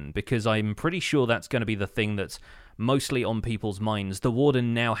Warden, because I'm pretty sure that's going to be the thing that's mostly on people's minds. The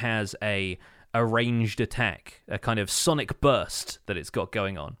Warden now has a ranged attack, a kind of sonic burst that it's got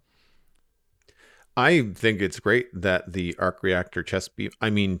going on. I think it's great that the arc reactor chest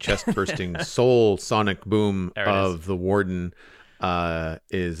bursting soul sonic boom of the Warden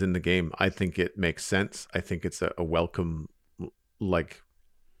is in the game. I think it makes sense. I think it's a welcome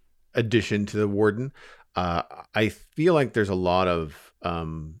addition to the Warden. I feel like there's a lot of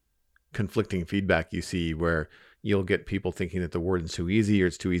conflicting feedback you see where you'll get people thinking that the Warden's too easy or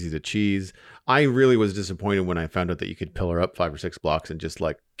it's too easy to cheese. I really was disappointed when I found out that you could pillar up 5 or 6 blocks and just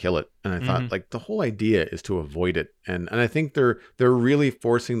kill it. And I thought the whole idea is to avoid it. And I think they're really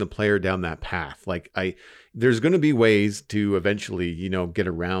forcing the player down that path. There's going to be ways to eventually, get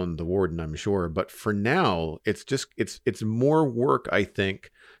around the Warden, I'm sure. But for now, it's more work, I think,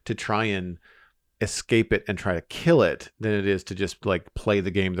 to try and escape it and try to kill it than it is to just play the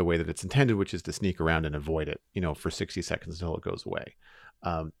game the way that it's intended, which is to sneak around and avoid it, for 60 seconds until it goes away.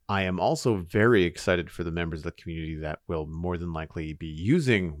 I am also very excited for the members of the community that will more than likely be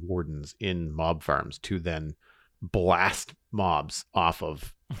using Wardens in mob farms to then blast mobs off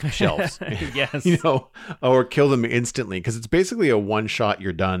of shelves. Yes. Or kill them instantly, because it's basically a one shot,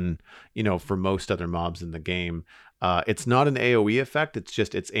 you're done, for most other mobs in the game. It's not an AoE effect.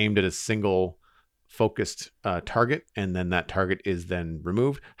 It's aimed at a single focused target, and then that target is then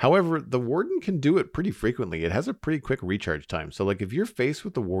removed. However, the Warden can do it pretty frequently. It has a pretty quick recharge time. So if you're faced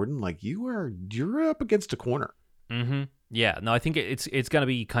with the Warden, you're up against a corner. Mm-hmm. Yeah, no, I think it's going to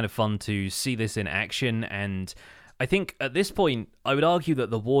be kind of fun to see this in action, and I think at this point, I would argue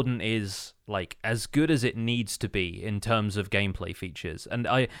that the Warden is as good as it needs to be in terms of gameplay features. And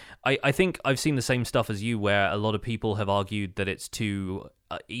I think I've seen the same stuff as you, where a lot of people have argued that it's too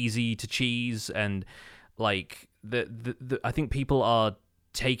easy to cheese, and I think people are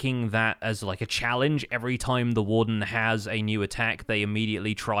taking that as a challenge. Every time the Warden has a new attack, they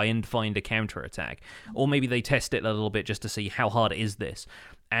immediately try and find a counter attack, or maybe they test it a little bit just to see how hard is this.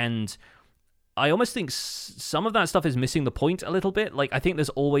 And I almost think some of that stuff is missing the point a little bit. I think there's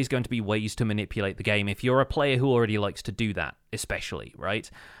always going to be ways to manipulate the game if you're a player who already likes to do that, especially, right?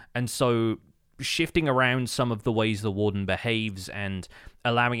 And so shifting around some of the ways the Warden behaves and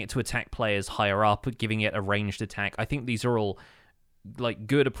allowing it to attack players higher up, giving it a ranged attack, I think these are all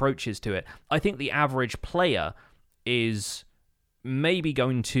good approaches to it. I think the average player is maybe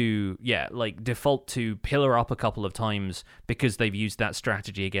going to default to pillar up a couple of times because they've used that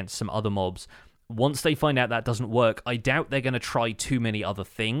strategy against some other mobs, once they find out that doesn't work, I doubt they're going to try too many other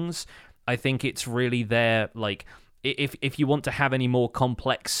things. I think it's really there, like, if you want to have any more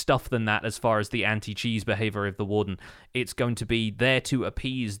complex stuff than that as far as the anti-cheese behavior of the Warden, it's going to be there to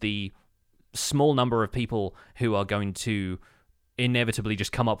appease the small number of people who are going to inevitably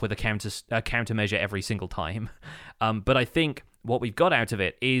just come up with a countermeasure every single time. But I think what we've got out of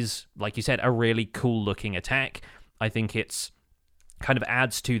it is, like you said, a really cool-looking attack. I think it's kind of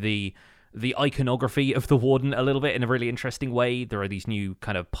adds to the iconography of the Warden a little bit in a really interesting way. There are these new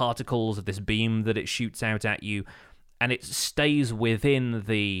kind of particles of this beam that it shoots out at you, and it stays within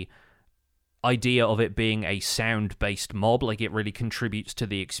the idea of it being a sound-based mob. Like, it really contributes to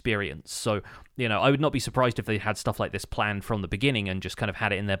the experience. So, you know, I would not be surprised if they had stuff like this planned from the beginning and just kind of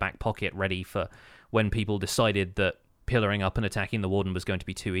had it in their back pocket ready for when people decided that pillaring up and attacking the Warden was going to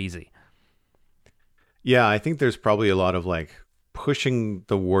be too easy. Yeah, I think there's probably a lot of, like, pushing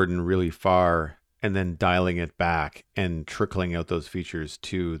the Warden really far and then dialing it back and trickling out those features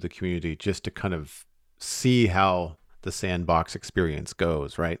to the community just to kind of see how the sandbox experience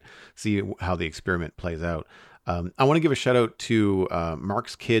goes, right? See how the experiment plays out. I want to give a shout out to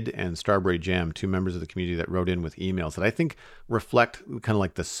Mark's Kid and Strawberry Jam, two members of the community that wrote in with emails that I think reflect kind of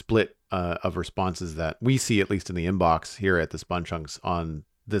like the split of responses that we see, at least in the inbox here at the Spun Chunks, on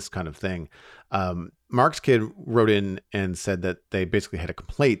this kind of thing. Mark's Kid wrote in and said that they basically had a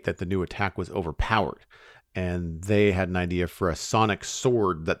complaint that the new attack was overpowered, and they had an idea for a sonic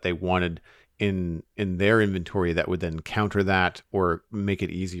sword that they wanted in their inventory that would then counter that or make it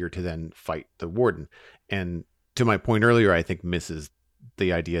easier to then fight the Warden. And to my point earlier, I think misses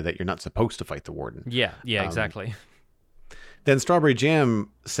the idea that you're not supposed to fight the Warden. Yeah, exactly. Then Strawberry Jam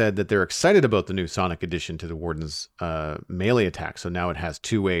said that they're excited about the new Sonic addition to the Warden's melee attack. So now it has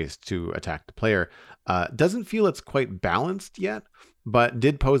two ways to attack the player. Doesn't feel it's quite balanced yet, but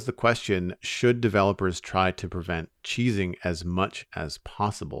did pose the question, should developers try to prevent cheesing as much as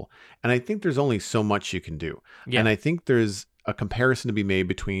possible? And I think there's only so much you can do. Yeah. And I think there's a comparison to be made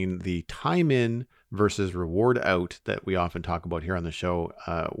between the time in versus reward out that we often talk about here on the show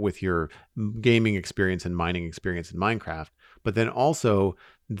with your gaming experience and mining experience in Minecraft, but then also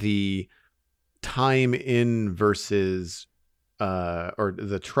the time in versus or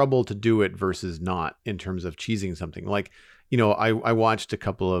the trouble to do it versus not, in terms of cheesing something. Like, you know, I watched a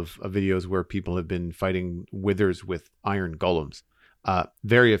couple of videos where people have been fighting withers with iron golems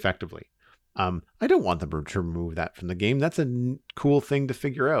very effectively. I don't want them to remove that from the game. That's a cool thing to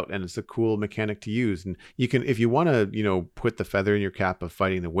figure out, and it's a cool mechanic to use. And you can, if you want to, you know, put the feather in your cap of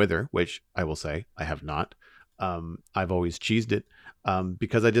fighting the wither, which I will say I have not. I've always cheesed it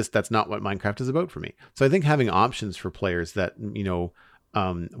because that's not what Minecraft is about for me. So I think having options for players that, you know,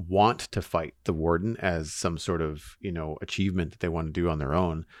 want to fight the Warden as some sort of, you know, achievement that they want to do on their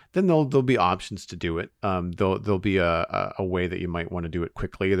own, then there'll be options to do it. There'll be a way that you might want to do it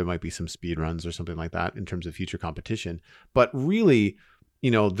quickly. There might be some speed runs or something like that in terms of future competition. But really,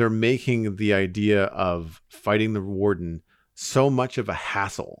 you know, they're making the idea of fighting the Warden so much of a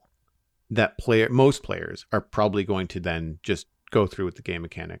hassle that most players are probably going to then just go through with the game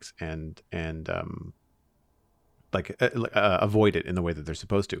mechanics and avoid it in the way that they're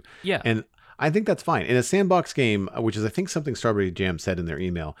supposed to. Yeah. And I think that's fine. In a sandbox game, which is I think something Strawberry Jam said in their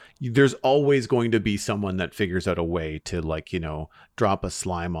email, there's always going to be someone that figures out a way to, like, you know, drop a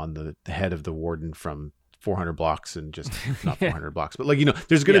slime on the head of the Warden from 400 blocks and just not 400 blocks, but, like, you know,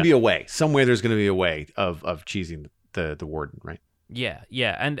 there's going to be a way. Some way there's going to be a way of cheesing the Warden, right?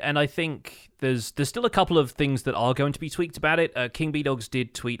 Yeah, and I think there's still a couple of things that are going to be tweaked about it. King B-Dogs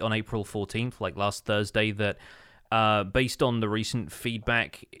did tweet on April 14th, like last Thursday, that based on the recent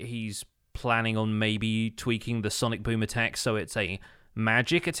feedback, he's planning on maybe tweaking the Sonic Boom attack so it's a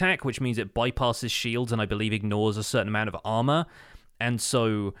magic attack, which means it bypasses shields and I believe ignores a certain amount of armor. And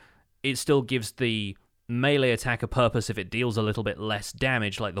so it still gives the melee attack a purpose if it deals a little bit less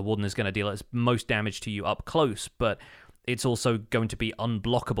damage, like the Warden is going to deal its most damage to you up close, but it's also going to be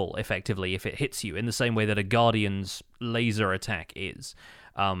unblockable effectively if it hits you, in the same way that a Guardian's laser attack is.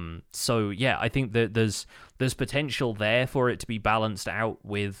 So yeah, I think that there's potential there for it to be balanced out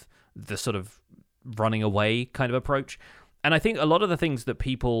with the sort of running away kind of approach. And I think a lot of the things that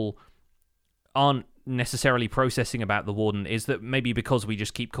people aren't necessarily processing about the Warden is that maybe because we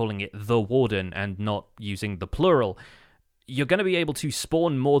just keep calling it the Warden and not using the plural, you're going to be able to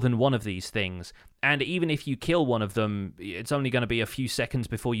spawn more than one of these things, and even if you kill one of them, it's only going to be a few seconds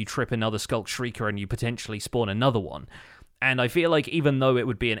before you trip another Skulk Shrieker and you potentially spawn another one. And I feel like even though it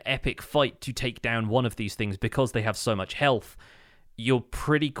would be an epic fight to take down one of these things because they have so much health, you'll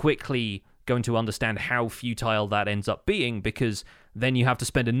pretty quickly going to understand how futile that ends up being, because then you have to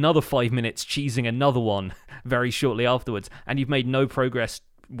spend another 5 minutes cheesing another one very shortly afterwards, and you've made no progress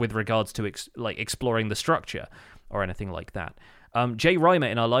with regards to exploring the structure or anything like that. Jay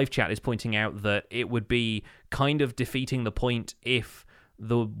Reimer in our live chat is pointing out that it would be kind of defeating the point if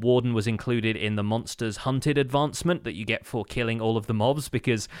the Warden was included in the monsters hunted advancement that you get for killing all of the mobs,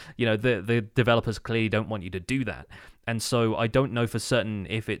 because, you know, the developers clearly don't want you to do that. And so I don't know for certain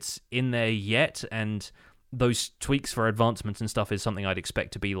if it's in there yet, and those tweaks for advancements and stuff is something I'd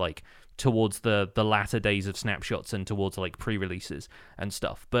expect to be like towards the latter days of snapshots and towards like pre-releases and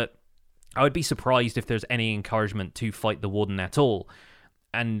stuff. But I would be surprised if there's any encouragement to fight the Warden at all.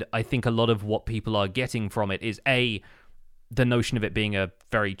 And I think a lot of what people are getting from it is the notion of it being a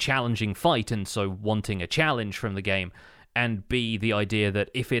very challenging fight, and so wanting a challenge from the game, and B, the idea that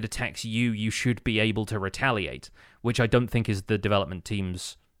if it attacks you, you should be able to retaliate, which I don't think is the development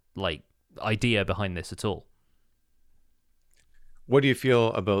team's like idea behind this at all. What do you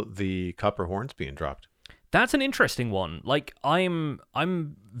feel about the copper horns being dropped? That's an interesting one. Like, I'm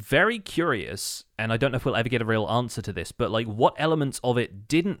very curious, and I don't know if we'll ever get a real answer to this, but like, what elements of it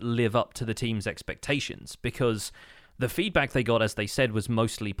didn't live up to the team's expectations? Because the feedback they got, as they said, was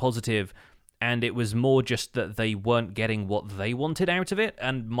mostly positive, and it was more just that they weren't getting what they wanted out of it.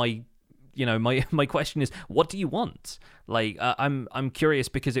 And my question is, what do you want? Like, I'm curious,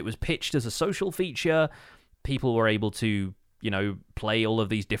 because it was pitched as a social feature. People were able to, you know, play all of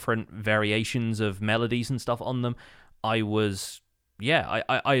these different variations of melodies and stuff on them. I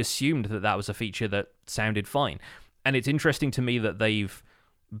assumed that was a feature that sounded fine. And it's interesting to me that they've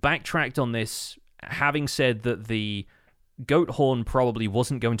backtracked on this, having said that the goat horn probably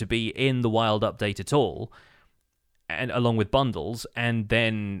wasn't going to be in the wild update at all, and along with bundles, and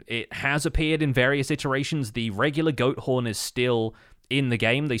then it has appeared in various iterations. The regular goat horn is still in the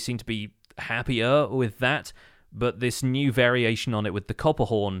game. They seem to be happier with that, but this new variation on it with the copper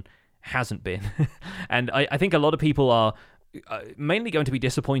horn hasn't been. And I think a lot of people are mainly going to be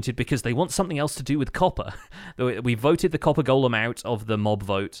disappointed because they want something else to do with copper. We voted the copper golem out of the mob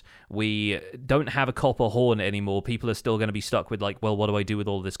vote. We don't have a copper horn anymore. People are still going to be stuck with like, well, what do I do with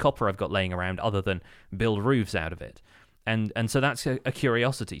all this copper I've got laying around other than build roofs out of it? And so that's a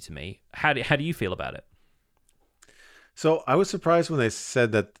curiosity to me. How do you feel about it? So I was surprised when they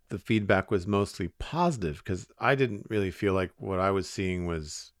said that the feedback was mostly positive, because I didn't really feel like what I was seeing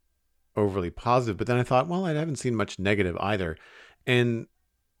was overly positive. But then I thought, well, I haven't seen much negative either. And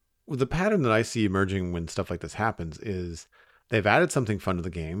the pattern that I see emerging when stuff like this happens is they've added something fun to the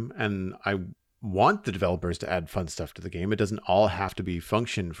game, and I want the developers to add fun stuff to the game. It doesn't all have to be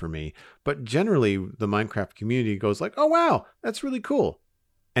function for me, but generally the Minecraft community goes like, oh wow, that's really cool.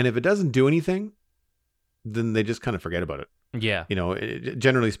 And if it doesn't do anything, then they just kind of forget about it. Yeah. You know,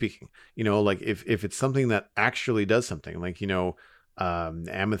 generally speaking, you know, like if it's something that actually does something, like, you know,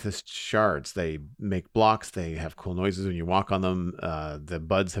 amethyst shards, they make blocks, they have cool noises when you walk on them. The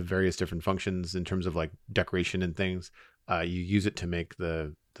buds have various different functions in terms of like decoration and things. You use it to make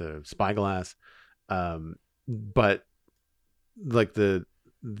the spyglass. But like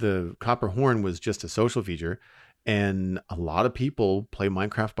the copper horn was just a social feature, and a lot of people play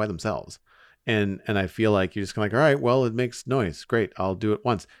Minecraft by themselves. And I feel like you're just kind of like, all right, well, it makes noise. Great. I'll do it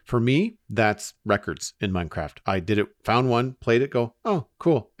once. For me, that's records in Minecraft. I did it, found one, played it, go, oh,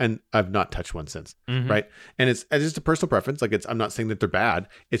 cool. And I've not touched one since. Mm-hmm. Right. And it's just a personal preference. Like, I'm not saying that they're bad.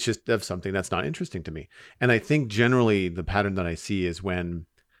 It's just of something that's not interesting to me. And I think generally the pattern that I see is when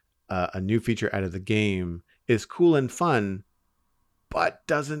a new feature out of the game is cool and fun, but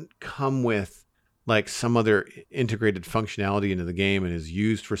doesn't come with like some other integrated functionality into the game and is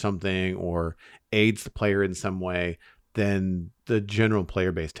used for something or aids the player in some way, then the general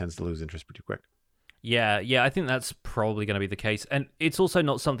player base tends to lose interest pretty quick. Yeah, I think that's probably going to be the case. And it's also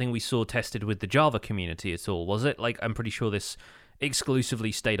not something we saw tested with the Java community at all, was it? Like, I'm pretty sure this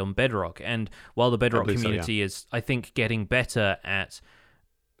exclusively stayed on Bedrock. And while the Bedrock community is, I think, getting better at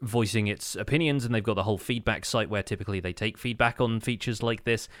voicing its opinions, and they've got the whole feedback site where typically they take feedback on features like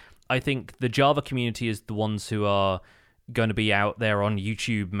this, I think the Java community is the ones who are going to be out there on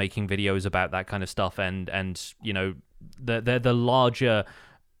YouTube making videos about that kind of stuff, and you know, they're the larger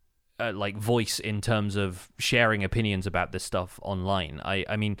like voice in terms of sharing opinions about this stuff online.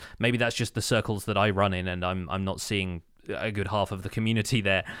 I mean, maybe that's just the circles that I run in, and I'm not seeing a good half of the community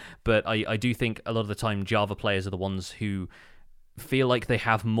there, but I do think a lot of the time Java players are the ones who feel like they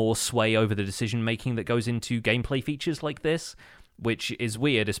have more sway over the decision making that goes into gameplay features like this, which is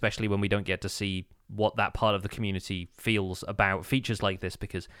weird, especially when we don't get to see what that part of the community feels about features like this,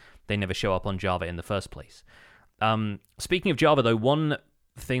 because they never show up on Java in the first place. Speaking of Java, though, one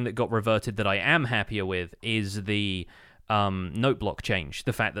thing that got reverted that I am happier with is the note block change.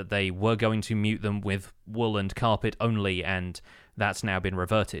 The fact that they were going to mute them with wool and carpet only, and that's now been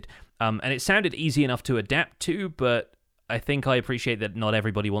reverted. And it sounded easy enough to adapt to, but I think I appreciate that not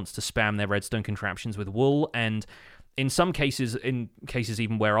everybody wants to spam their redstone contraptions with wool, and in some cases,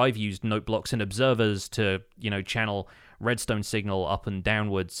 even where I've used note blocks and observers to, channel redstone signal up and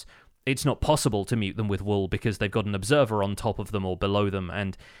downwards, it's not possible to mute them with wool because they've got an observer on top of them or below them,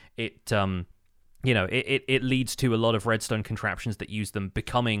 and it leads to a lot of redstone contraptions that use them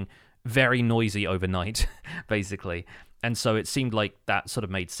becoming very noisy overnight, basically. And so it seemed like that sort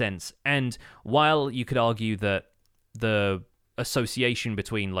of made sense. And while you could argue that the association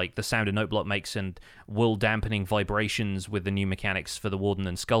between like the sound a note block makes and wool dampening vibrations with the new mechanics for the Warden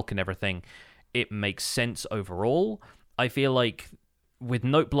and Skulk and everything, it makes sense overall. I feel like with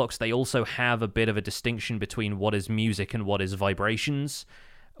note blocks, they also have a bit of a distinction between what is music and what is vibrations,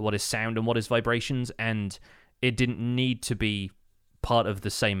 what is sound and what is vibrations, and it didn't need to be part of the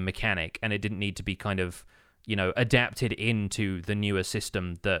same mechanic, and it didn't need to be kind of, adapted into the newer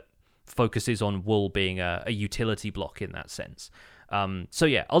system that focuses on wool being a utility block in that sense. So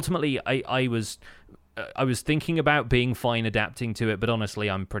yeah, ultimately, I was thinking about being fine adapting to it, but honestly,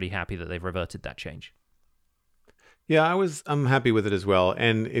 I'm pretty happy that they've reverted that change. Yeah, I'm happy with it as well.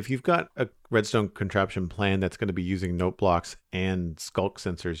 And if you've got a redstone contraption plan that's going to be using note blocks and skulk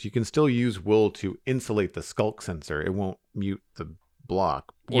sensors, you can still use wool to insulate the skulk sensor. It won't mute the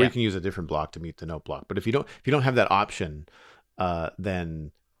block, or you can use a different block to mute the note block. But if you don't have that option,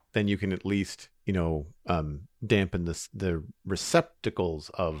 then you can at least dampen the receptacles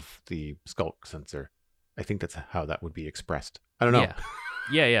of the skulk sensor. I think that's how that would be expressed. I don't know.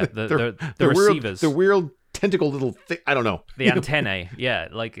 Yeah. The receivers. The weird tentacle little thing. I don't know. The antennae. Yeah,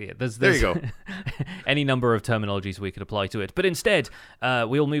 like there's there you go. any number of terminologies we could apply to it. But instead,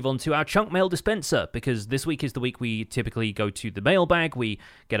 we'll move on to our chunk mail dispenser, because this week is the week we typically go to the mailbag. We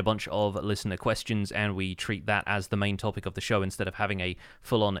get a bunch of listener questions, and we treat that as the main topic of the show instead of having a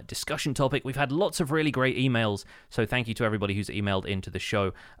full-on discussion topic. We've had lots of really great emails, so thank you to everybody who's emailed into the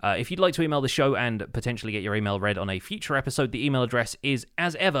show. If you'd like to email the show and potentially get your email read on a future episode, the email address is,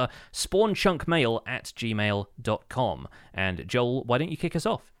 as ever, spawnchunkmail@gmail.com. And Joel, why don't you kick us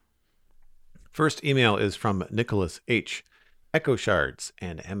off? First email is from Nicholas H. Echo Shards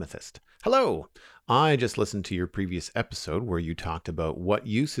and Amethyst. Hello! I just listened to your previous episode where you talked about what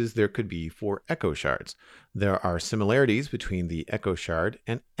uses there could be for Echo Shards. There are similarities between the Echo Shard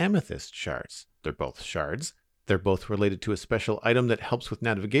and Amethyst Shards. They're both shards. They're both related to a special item that helps with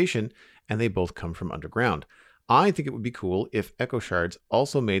navigation, and they both come from underground. I think it would be cool if Echo Shards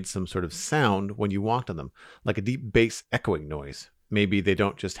also made some sort of sound when you walked on them, like a deep bass echoing noise. Maybe they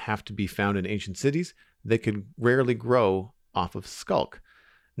don't just have to be found in ancient cities. They could rarely grow off of Skulk.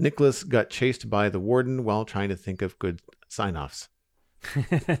 Nicholas got chased by the Warden while trying to think of good sign-offs.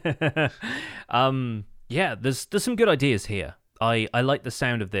 Yeah, there's some good ideas here. I like the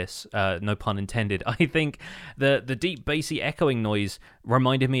sound of this, no pun intended. I think the deep bassy echoing noise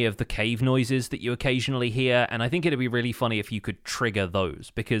reminded me of the cave noises that you occasionally hear, and I think it'd be really funny if you could trigger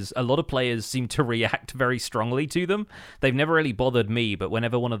those, because a lot of players seem to react very strongly to them. They've never really bothered me, but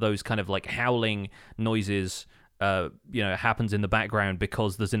whenever one of those kind of like howling noises happens in the background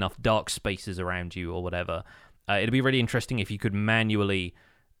because there's enough dark spaces around you or whatever, it'd be really interesting if you could manually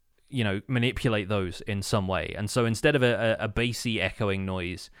manipulate those in some way. And so instead of a bassy echoing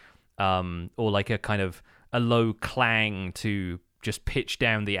noise, or like a kind of a low clang to just pitch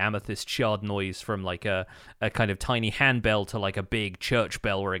down the amethyst shard noise from like a kind of tiny handbell to like a big church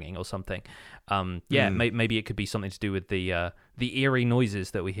bell ringing or something. Maybe it could be something to do with the eerie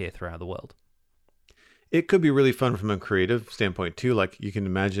noises that we hear throughout the world. It could be really fun from a creative standpoint too. Like you can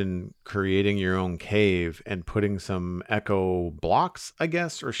imagine creating your own cave and putting some echo blocks, I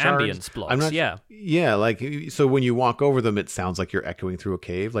guess, or shards. Ambience blocks, Yeah, like so when you walk over them, it sounds like you're echoing through a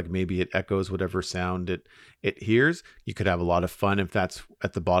cave. Like maybe it echoes whatever sound it hears. You could have a lot of fun if that's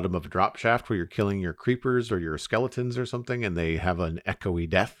at the bottom of a drop shaft where you're killing your creepers or your skeletons or something, and they have an echoey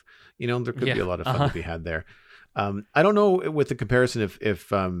death. There could be a lot of fun to be had there. I don't know with the comparison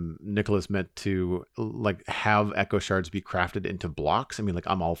if Nicholas meant to like have echo shards be crafted into blocks. I mean, like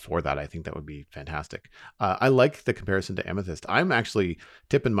I'm all for that. I think that would be fantastic. I like the comparison to Amethyst. I'm actually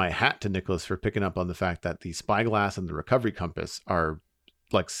tipping my hat to Nicholas for picking up on the fact that the spyglass and the recovery compass are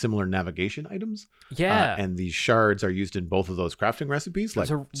like similar navigation items. Yeah. And these shards are used in both of those crafting recipes.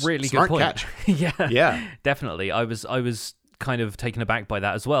 That's like a really smart good point. Catch. Yeah, definitely. I was kind of taken aback by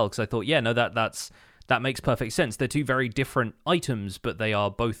that as well, because I thought, that makes perfect sense. They're two very different items, but they are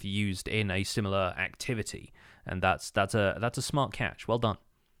both used in a similar activity, and that's a smart catch. Well done.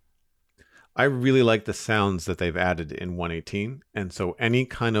 I really like the sounds that they've added in 118. And so any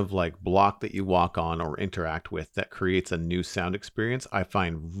kind of like block that you walk on or interact with that creates a new sound experience, I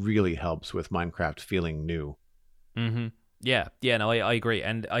find really helps with Minecraft feeling new. Mm-hmm. Yeah, no, I agree.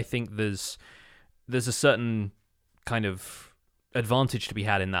 And I think there's a certain kind of advantage to be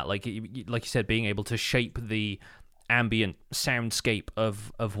had in that. Like you said, being able to shape the ambient soundscape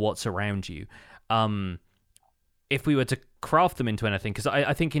of what's around you. If we were to craft them into anything, because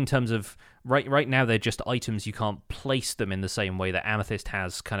I think in terms of right now they're just items, you can't place them in the same way that Amethyst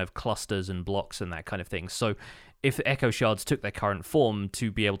has kind of clusters and blocks and that kind of thing. So if Echo Shards took their current form,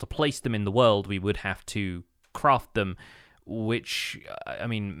 to be able to place them in the world, we would have to craft them, which, I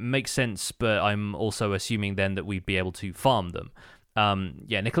mean, makes sense, but I'm also assuming then that we'd be able to farm them.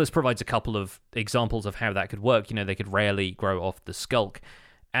 Nicholas provides a couple of examples of how that could work. They could rarely grow off the skulk.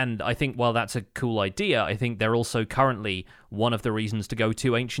 And I think while that's a cool idea, I think they're also currently one of the reasons to go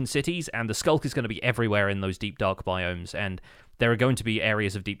to ancient cities, and the skulk is going to be everywhere in those deep dark biomes, and there are going to be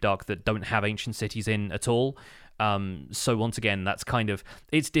areas of deep dark that don't have ancient cities in at all. So once again, that's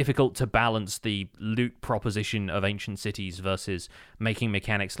it's difficult to balance the loot proposition of ancient cities versus making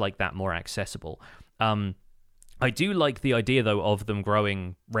mechanics like that more accessible. I do like the idea, though, of them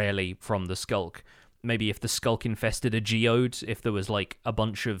growing rarely from the skulk. Maybe if the skulk infested a geode, if there was like a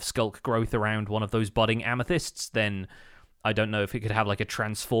bunch of skulk growth around one of those budding amethysts, then I don't know if it could have like a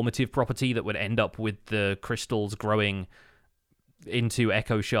transformative property that would end up with the crystals growing into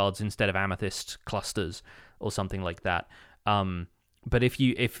echo shards instead of amethyst clusters or something like that. But if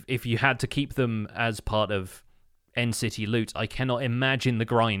you had to keep them as part of End City loot, I cannot imagine the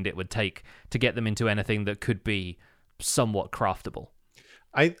grind it would take to get them into anything that could be somewhat craftable.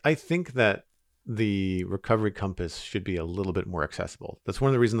 I think that the recovery compass should be a little bit more accessible. That's one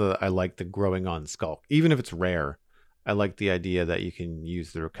of the reasons that I like the growing on skulk. Even if it's rare, I like the idea that you can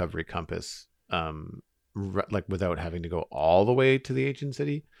use the recovery compass like without having to go all the way to the ancient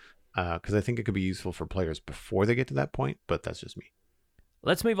city, because I think it could be useful for players before they get to that point, but that's just me.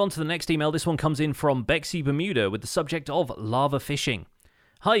 Let's move on to the next email. This one comes in from Bexy Bermuda with the subject of lava fishing.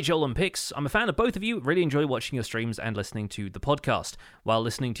 Hi, Joel and Pix. I'm a fan of both of you. Really enjoy watching your streams and listening to the podcast. While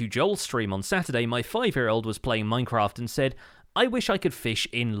listening to Joel's stream on Saturday, my 5-year-old was playing Minecraft and said, I wish I could fish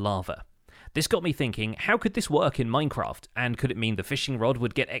in lava. This got me thinking, how could this work in Minecraft? And could it mean the fishing rod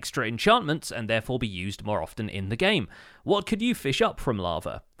would get extra enchantments and therefore be used more often in the game? What could you fish up from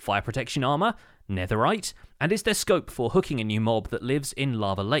lava? Fire protection armor? Netherite? And is there scope for hooking a new mob that lives in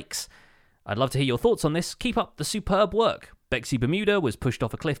lava lakes? I'd love to hear your thoughts on this. Keep up the superb work. Bexy Bermuda was pushed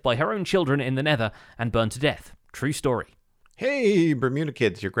off a cliff by her own children in the Nether and burned to death. True story. Hey, Bermuda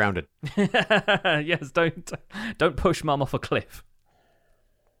kids, you're grounded. Yes, don't push mum off a cliff.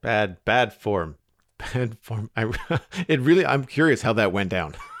 Bad form. Bad form. I'm curious how that went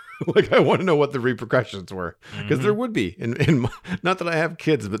down. Like, I want to know what the repercussions were, because there would be in not that I have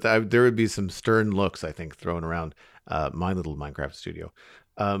kids, but there would be some stern looks, I think, thrown around my little Minecraft studio.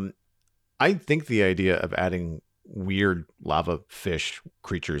 I think the idea of adding weird lava fish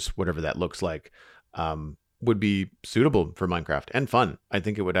creatures, whatever that looks like, would be suitable for Minecraft and fun. I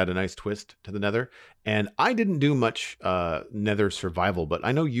think it would add a nice twist to the Nether. And I didn't do much Nether survival, but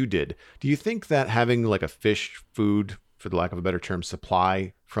I know you did. Do you think that having like a fish food, for the lack of a better term,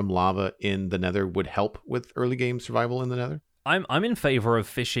 supply from lava in the Nether would help with early game survival in the Nether? I'm in favor of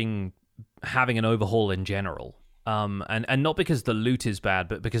fishing having an overhaul in general. And not because the loot is bad,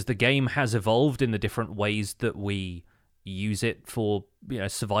 but because the game has evolved in the different ways that we use it for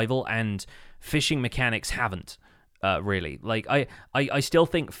survival, and fishing mechanics haven't really. Like I still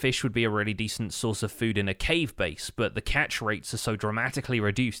think fish would be a really decent source of food in a cave base, but the catch rates are so dramatically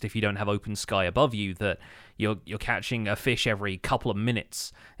reduced if you don't have open sky above you that you're catching a fish every couple of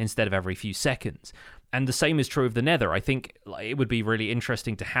minutes instead of every few seconds. And the same is true of the Nether. I think it would be really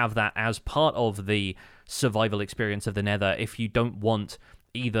interesting to have that as part of the survival experience of the Nether if you don't want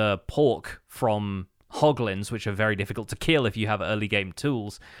either pork from hoglins, which are very difficult to kill if you have early game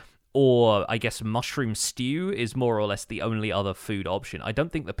tools, or I guess mushroom stew is more or less the only other food option. I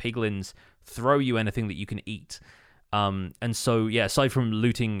don't think the piglins throw you anything that you can eat. And so, yeah, aside from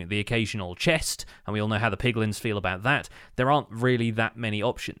looting the occasional chest, and we all know how the piglins feel about that, there aren't really that many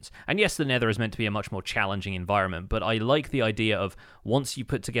options. And yes, the Nether is meant to be a much more challenging environment, but I like the idea of once you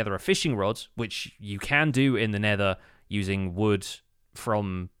put together a fishing rod, which you can do in the Nether using wood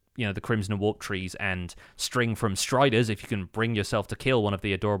from the Crimson and Warp trees and string from striders, if you can bring yourself to kill one of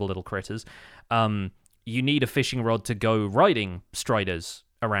the adorable little critters, you need a fishing rod to go riding striders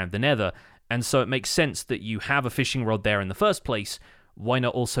around the Nether. And so it makes sense that you have a fishing rod there in the first place. Why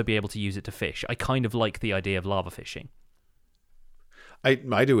not also be able to use it to fish? I kind of like the idea of lava fishing.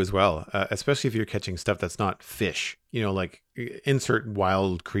 I do as well, especially if you're catching stuff that's not fish. You know, like insert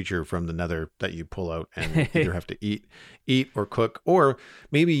wild creature from the nether that you pull out and either have to eat or cook, or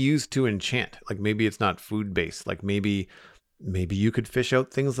maybe use to enchant. Like maybe it's not food based. Like maybe you could fish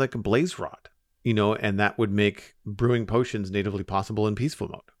out things like a blaze rod, you know, and that would make brewing potions natively possible in peaceful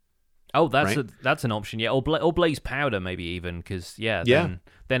mode. Oh, that's right? that's an option, yeah. Or blaze powder, maybe even, because then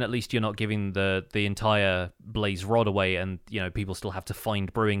at least you're not giving the entire blaze rod away, and you know people still have to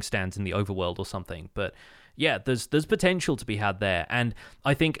find brewing stands in the overworld or something. But yeah, there's potential to be had there, and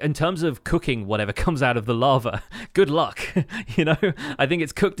I think in terms of cooking whatever comes out of the lava, good luck. You know, I think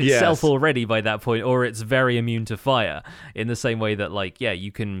it's cooked itself already by that point, or it's very immune to fire. In the same way that, like, yeah,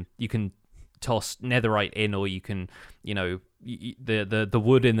 you can toss netherite in, or you can, you know, the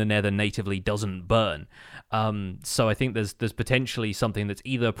wood in the nether natively doesn't burn. So I think there's potentially something that's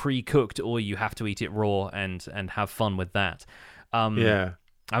either pre-cooked or you have to eat it raw and have fun with that. I'm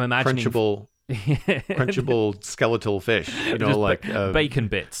imagining crunchable skeletal fish, you know, like bacon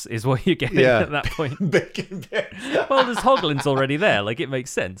bits is what you're getting at that point. Bacon bits. Well, there's hoglins already there, like it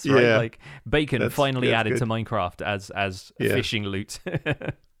makes sense, right? Yeah. Like bacon finally added good. to Minecraft as fishing loot.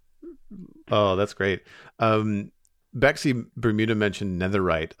 Oh, that's great. Bexy Bermuda mentioned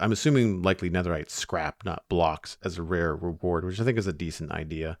netherite. I'm assuming likely netherite scrap, not blocks, as a rare reward, which I think is a decent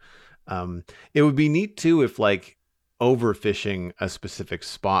idea. It would be neat too if, like, overfishing a specific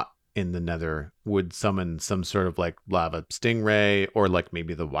spot in the nether would summon some sort of like lava stingray, or like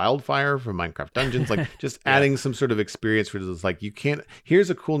maybe the wildfire from Minecraft Dungeons, like just adding some sort of experience where it's like, you can't, here's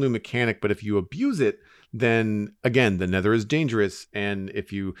a cool new mechanic, but if you abuse it, then again, the nether is dangerous. And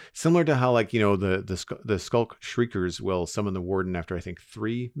if you, similar to how, like, you know, the Skulk Shriekers will summon the Warden after I think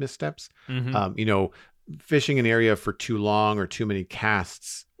 3 missteps, you know, fishing an area for too long or too many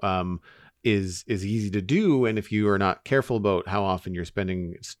casts is easy to do. And if you are not careful about how often you're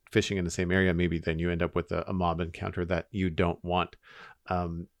spending fishing in the same area, maybe then you end up with a mob encounter that you don't want.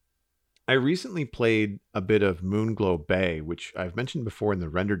 I recently played a bit of Moonglow Bay, which I've mentioned before in the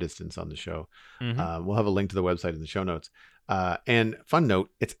render distance on the show. We'll have a link to the website in the show notes. And fun note,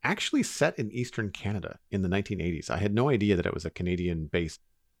 it's actually set in Eastern Canada in the 1980s. I had no idea that it was a Canadian-based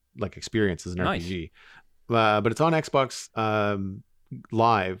like experience as an RPG. But it's on Xbox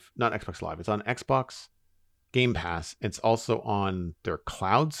Live, not Xbox Live. It's on Xbox Game Pass. It's also on their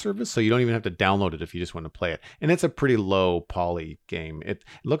cloud service, so you don't even have to download it if you just want to play it. And it's a pretty low poly game. It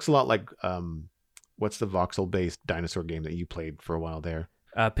looks a lot like what's the voxel-based dinosaur game that you played for a while there?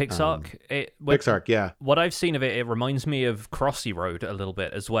 Pixark. Pixark, yeah. What I've seen of it, it reminds me of Crossy Road a little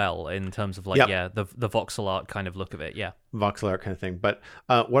bit as well, in terms of like, the voxel art kind of look of it, yeah. Voxel art kind of thing. But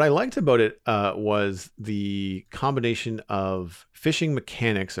what I liked about it was the combination of fishing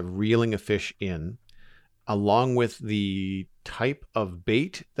mechanics of reeling a fish in, along with the type of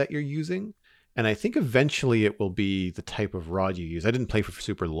bait that you're using. And I think eventually it will be the type of rod you use. I didn't play for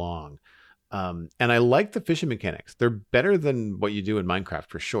super long. And I like the fishing mechanics. They're better than what you do in Minecraft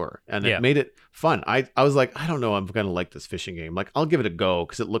for sure. And it made it fun. I was like, I don't know, I'm going to like this fishing game. Like, I'll give it a go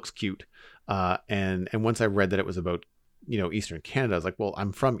because it looks cute. And once I read that it was about, you know, Eastern Canada, I was like, well,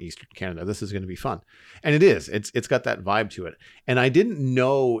 I'm from Eastern Canada. This is going to be fun. And it is. It's got that vibe to it. And I didn't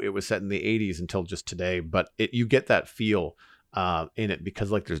know it was set in the 80s until just today, but you get that feel in it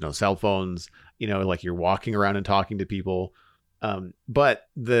because, like, there's no cell phones, you know, like you're walking around and talking to people. But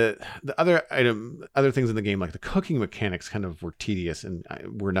the other things in the game, like the cooking mechanics, kind of were tedious and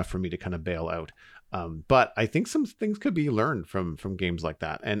were enough for me to kind of bail out. But I think some things could be learned from games like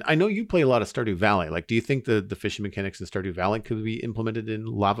that. And I know you play a lot of Stardew Valley. Like, do you think the fishing mechanics in Stardew Valley could be implemented in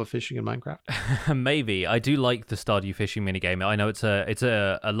lava fishing in Minecraft? Maybe. I do like the Stardew fishing minigame. I know it's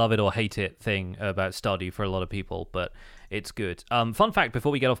a love it or hate it thing about Stardew for a lot of people, but it's good. Fun fact,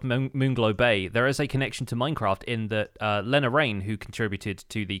 before we get off Moonglow Bay, there is a connection to Minecraft in that Lena Raine, who contributed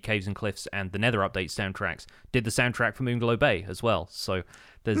to the Caves and Cliffs and the Nether Update soundtracks, did the soundtrack for Moonglow Bay as well. So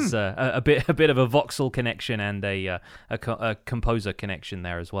there's a bit of a voxel connection and a composer connection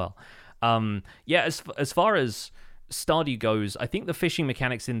there as well. As far as Stardew goes, I think the fishing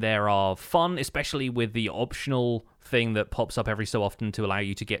mechanics in there are fun, especially with the optional thing that pops up every so often to allow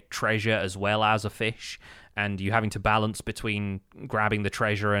you to get treasure as well as a fish, and you having to balance between grabbing the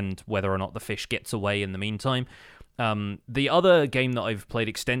treasure and whether or not the fish gets away in the meantime. The other game that I've played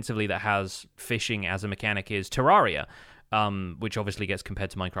extensively that has fishing as a mechanic is Terraria, which obviously gets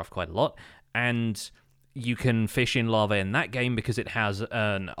compared to Minecraft quite a lot, and you can fish in lava in that game because it has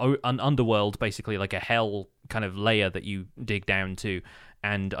an underworld, basically like a hell kind of layer that you dig down to.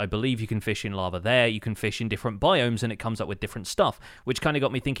 And I believe you can fish in lava there. You can fish in different biomes, and it comes up with different stuff, which kind of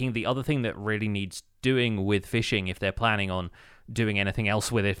got me thinking the other thing that really needs doing with fishing, if they're planning on doing anything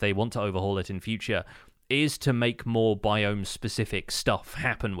else with it, if they want to overhaul it in future, is to make more biome-specific stuff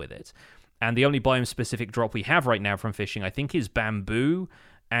happen with it. And the only biome-specific drop we have right now from fishing, I think, is bamboo.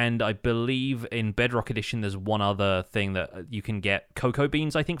 And I believe in Bedrock Edition, there's one other thing that you can get. Cocoa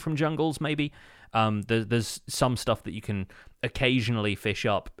beans, I think, from jungles, maybe. There's some stuff that you can occasionally fish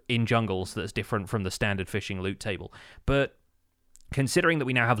up in jungles that's different from the standard fishing loot table. But considering that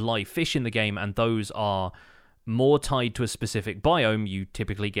we now have live fish in the game, and those are more tied to a specific biome, you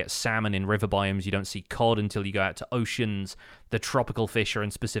typically get salmon in river biomes, you don't see cod until you go out to oceans, the tropical fish are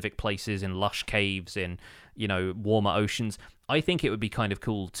in specific places, in lush caves, in, warmer oceans. I think it would be kind of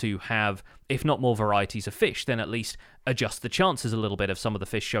cool to have, if not more varieties of fish, then at least adjust the chances a little bit of some of the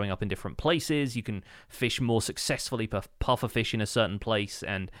fish showing up in different places. You can fish more successfully per puffer fish in a certain place,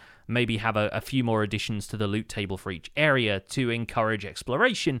 and maybe have a few more additions to the loot table for each area to encourage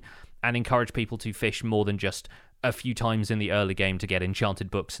exploration and encourage people to fish more than just a few times in the early game to get enchanted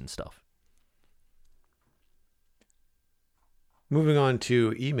books and stuff. Moving on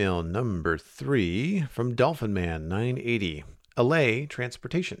to email number 3 from DolphinMan980. LA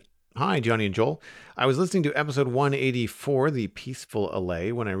Transportation. Hi, Johnny and Joel. I was listening to episode 184, The Peaceful LA,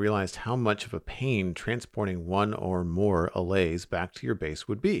 when I realized how much of a pain transporting one or more LAs back to your base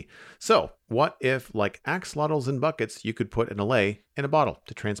would be. So, what if, like axolotls in buckets, you could put an LA in a bottle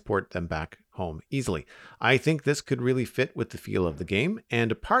to transport them back home easily? I think this could really fit with the feel of the game, and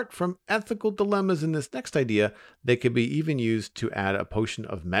apart from ethical dilemmas in this next idea, they could be even used to add a potion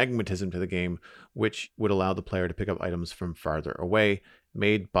of magnetism to the game, which would allow the player to pick up items from farther away,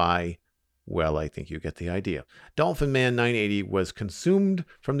 made by, well, I think you get the idea. Dolphin Man 980 was consumed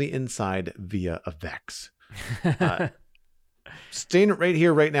from the inside via a Vex. Staying it right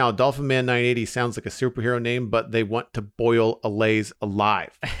here, right now, Dolphin Man 980 sounds like a superhero name, but they want to boil Allays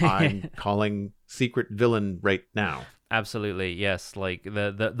alive. I'm calling secret villain right now. Absolutely, yes. Like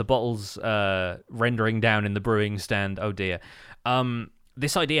the bottles rendering down in the brewing stand. Oh dear.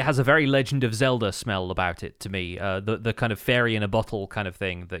 This idea has a very Legend of Zelda smell about it to me. The kind of fairy in a bottle kind of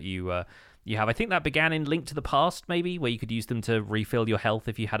thing that you have. I think that began in Link to the Past, maybe, where you could use them to refill your health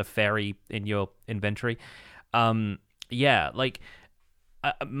if you had a fairy in your inventory. Mostly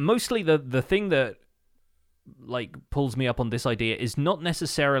the thing that pulls me up on this idea is not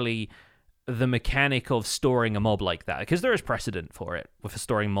necessarily the mechanic of storing a mob like that, because there is precedent for it with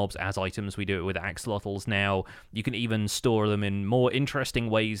storing mobs as items. We do it with axolotls now. You can even store them in more interesting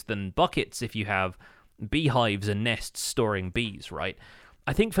ways than buckets if you have beehives and nests storing bees, right?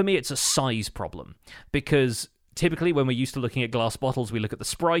 I think for me it's a size problem, because typically when we're used to looking at glass bottles, we look at the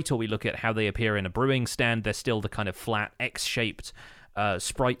sprite or we look at how they appear in a brewing stand. They're still the kind of flat X-shaped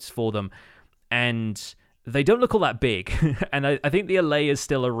sprites for them, and they don't look all that big. And I think the LA is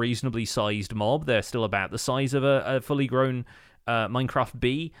still a reasonably sized mob. They're still about the size of a fully grown Minecraft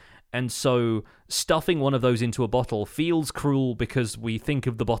bee. And so stuffing one of those into a bottle feels cruel because we think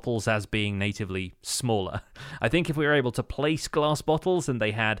of the bottles as being natively smaller. I think if we were able to place glass bottles and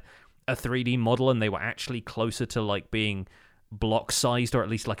they had a 3D model and they were actually closer to being block sized, or at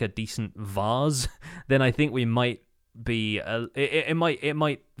least like a decent vase, then I think we might be it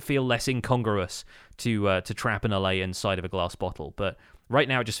might feel less incongruous to trap an LA inside of a glass bottle. But right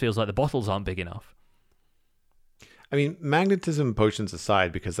now it just feels like the bottles aren't big enough. I mean, magnetism potions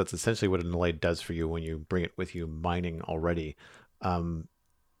aside, because that's essentially what an LA does for you when you bring it with you mining already.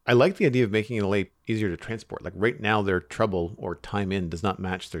 I like the idea of making an LA easier to transport. Like right now, their trouble or time in does not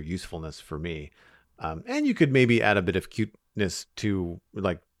match their usefulness for me. And you could maybe add a bit of cuteness to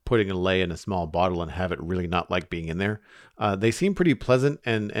putting a lay in a small bottle and have it really not like being in there. They seem pretty pleasant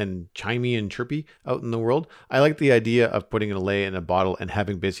and chimey and chirpy out in the world. I like the idea of putting a lay in a bottle and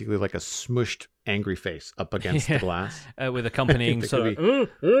having basically like a smushed angry face up against the glass. With accompanying sort of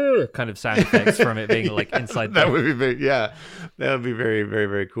kind of sound effects from it being inside that would be that would be very, very,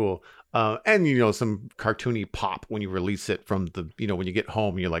 very cool. And some cartoony pop when you release it from the, when you get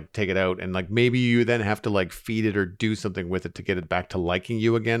home, you take it out and maybe you then have to feed it or do something with it to get it back to liking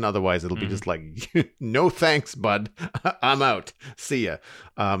you again. Otherwise it'll be just no thanks, bud. I'm out. See ya.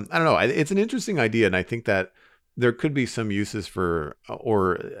 I don't know. It's an interesting idea. And I think that there could be some uses for,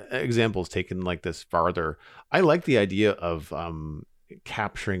 or examples taken like this farther. I like the idea of,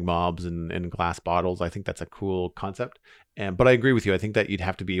 capturing mobs in glass bottles. I think that's a cool concept. But I agree with you. I think that you'd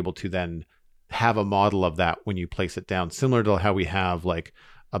have to be able to then have a model of that when you place it down, similar to how we have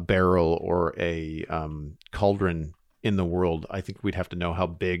a barrel or a cauldron in the world. I think we'd have to know how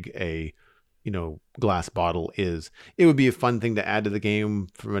big a glass bottle is. It would be a fun thing to add to the game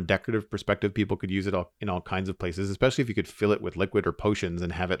from a decorative perspective. People could use it in all kinds of places, especially if you could fill it with liquid or potions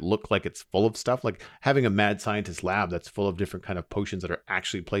and have it look like it's full of stuff, like having a mad scientist lab that's full of different kind of potions that are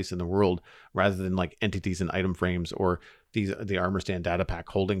actually placed in the world rather than like entities and item frames or the armor stand data pack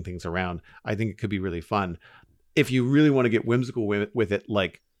holding things around. I think it could be really fun. If you really want to get whimsical with it,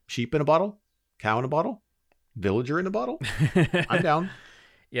 like sheep in a bottle, cow in a bottle, villager in a bottle, I'm down.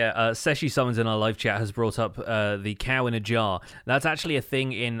 Yeah, Seshi Summons in our live chat has brought up the cow in a jar. That's actually a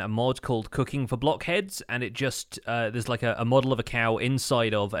thing in a mod called Cooking for Blockheads, and it just, there's like a model of a cow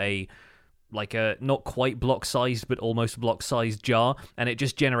inside of a not quite block-sized, but almost block-sized jar, and it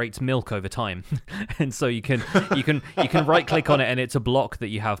just generates milk over time. And so you can right-click on it, and it's a block that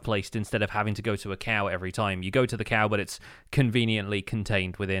you have placed instead of having to go to a cow every time. You go to the cow, but it's conveniently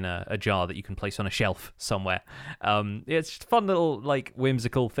contained within a jar that you can place on a shelf somewhere. It's just a fun little, like,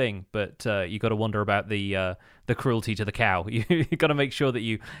 whimsical thing, but you got to wonder about the cruelty to the cow. You got to make sure that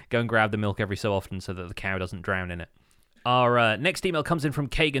you go and grab the milk every so often so that the cow doesn't drown in it. Our next email comes in from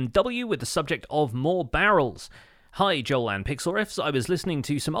Kagan W with the subject of more barrels. Hi, Joel and Pixel Riffs. I was listening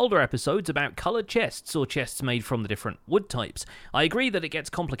to some older episodes about coloured chests or chests made from the different wood types. I agree that it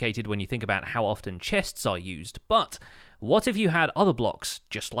gets complicated when you think about how often chests are used, but what if you had other blocks,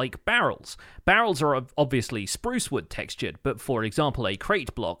 just like barrels? Barrels are obviously spruce wood textured, but for example, a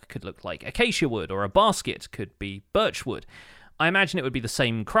crate block could look like acacia wood, or a basket could be birch wood. I imagine it would be the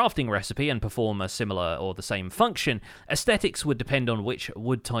same crafting recipe and perform a similar or the same function. Aesthetics would depend on which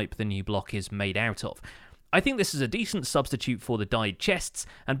wood type the new block is made out of. I think this is a decent substitute for the dyed chests,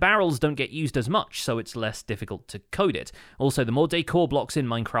 and barrels don't get used as much, so it's less difficult to code it. Also, the more decor blocks in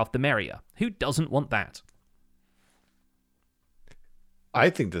Minecraft, the merrier. Who doesn't want that? I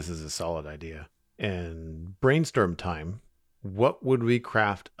think this is a solid idea. And brainstorm time. What would we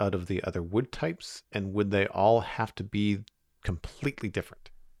craft out of the other wood types, and would they all have to be completely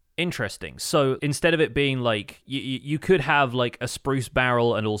different? Interesting. So instead of it being like you could have like a spruce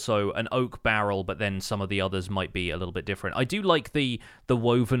barrel and also an oak barrel, but then some of the others might be a little bit different. I do like the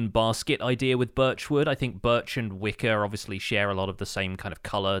woven basket idea with birch wood. I think birch and wicker obviously share a lot of the same kind of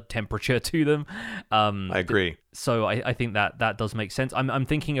color temperature to them. I agree. So I think that does make sense. I'm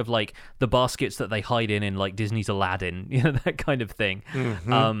thinking of like the baskets that they hide in like Disney's Aladdin, that kind of thing.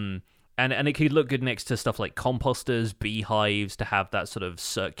 Mm-hmm. And it could look good next to stuff like composters, beehives, to have that sort of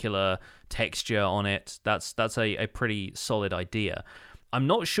circular texture on it. That's a pretty solid idea. I'm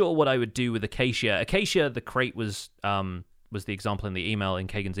not sure what I would do with acacia. Acacia, the crate was the example in the email, in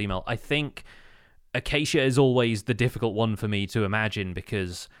Kagan's email. I think acacia is always the difficult one for me to imagine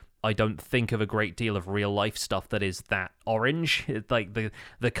because I don't think of a great deal of real life stuff that is that orange. Like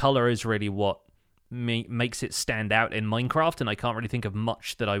the color is really what makes it stand out in Minecraft, and I can't really think of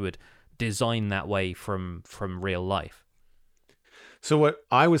much that I would design that way from real life. So what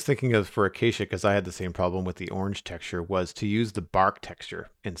I was thinking of for acacia, because I had the same problem with the orange texture, was to use the bark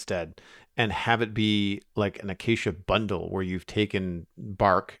texture instead and have it be like an acacia bundle where you've taken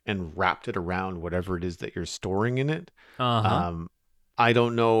bark and wrapped it around whatever it is that you're storing in it. I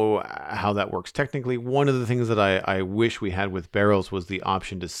don't know how that works technically. One of the things that I wish we had with barrels was the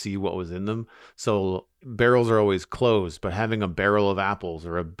option to see what was in them. So barrels are always closed, but having a barrel of apples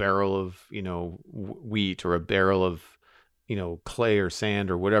or a barrel of, wheat or a barrel of, clay or sand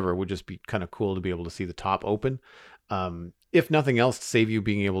or whatever would just be kind of cool to be able to see the top open. If nothing else, to save you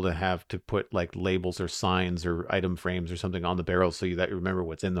being able to have to put like labels or signs or item frames or something on the barrels so that you remember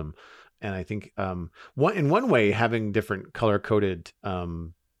what's in them. And I think in one way, having different color-coded,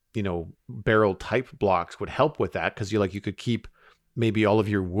 barrel type blocks would help with that, because you could keep maybe all of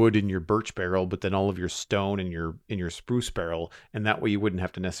your wood in your birch barrel, but then all of your stone in your spruce barrel, and that way you wouldn't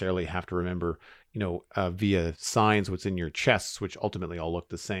have to necessarily have to remember, via signs what's in your chests, which ultimately all look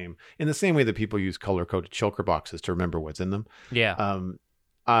the same. In the same way that people use color-coded shulker boxes to remember what's in them. Yeah.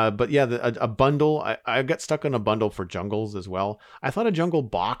 But yeah, a bundle, I got stuck on a bundle for jungles as well. I thought a jungle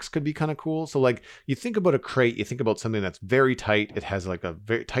box could be kind of cool. So like you think about a crate, you think about something that's very tight. It has like a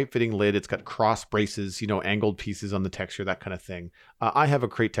very tight fitting lid. It's got cross braces, angled pieces on the texture, that kind of thing. I have a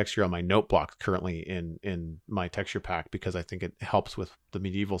crate texture on my note block currently in my texture pack because I think it helps with the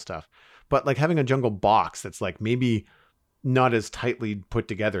medieval stuff. But like having a jungle box that's like maybe not as tightly put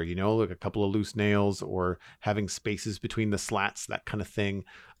together, like a couple of loose nails or having spaces between the slats, that kind of thing.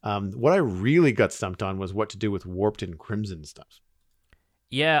 What I really got stumped on was what to do with warped and crimson stuff.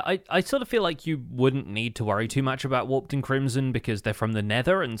 Yeah, I sort of feel like you wouldn't need to worry too much about Warped and Crimson because they're from the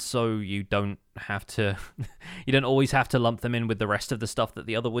Nether, and so you don't have to, you don't always have to lump them in with the rest of the stuff that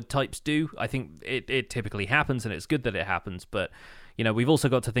the other wood types do. I think it typically happens, and it's good that it happens, but, we've also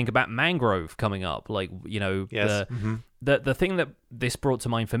got to think about Mangrove coming up. Like, Yes. the thing that this brought to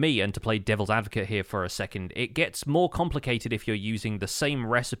mind for me, and to play devil's advocate here for a second, it gets more complicated if you're using the same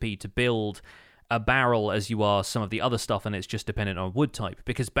recipe to build a barrel as you are some of the other stuff, and it's just dependent on wood type,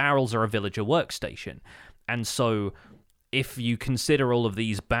 because barrels are a villager workstation. And so if you consider all of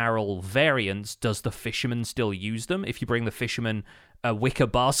these barrel variants, does the fisherman still use them? If you bring the fisherman a wicker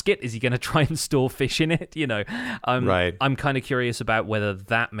basket, is he going to try and store fish in it? Right. I'm kind of curious about whether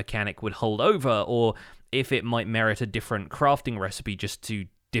that mechanic would hold over, or if it might merit a different crafting recipe just to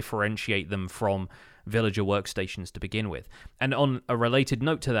differentiate them from villager workstations to begin with. And on a related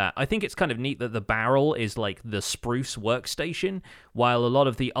note to that, I think it's kind of neat that the barrel is like the spruce workstation, while a lot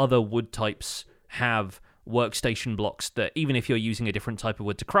of the other wood types have workstation blocks that, even if you're using a different type of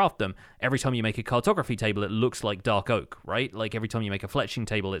wood to craft them, every time you make a cartography table, it looks like dark oak, right? Like every time you make a fletching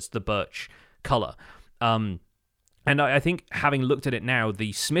table, it's the birch color. And I think, having looked at it now,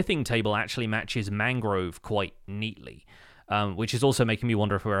 the smithing table actually matches mangrove quite neatly. Which is also making me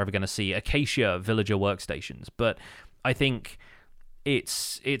wonder if we're ever going to see acacia villager workstations. But I think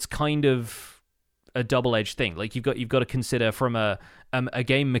it's kind of a double-edged thing. Like, you've got to consider from a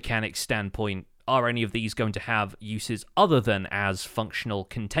game mechanics standpoint, are any of these going to have uses other than as functional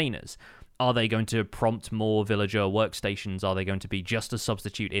containers? Are they going to prompt more villager workstations? Are they going to be just a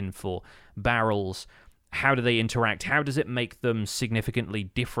substitute in for barrels? How do they interact? How does it make them significantly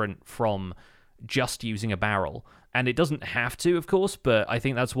different from just using a barrel? And it doesn't have to, of course, but I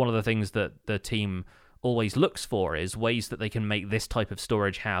think that's one of the things that the team always looks for, is ways that they can make this type of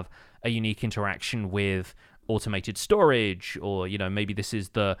storage have a unique interaction with automated storage, or, maybe this is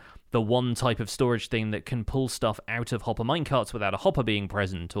the one type of storage thing that can pull stuff out of hopper minecarts without a hopper being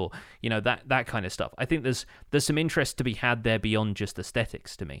present, or, that kind of stuff. I think there's some interest to be had there beyond just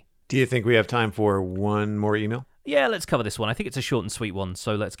aesthetics to me. Do you think we have time for one more email? Yeah, let's cover this one. I think it's a short and sweet one,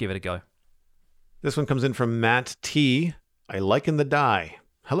 so let's give it a go. This one comes in from Matt T. I liken the dye.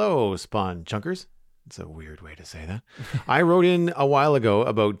 Hello, Spawn Chunkers. It's a weird way to say that. I wrote in a while ago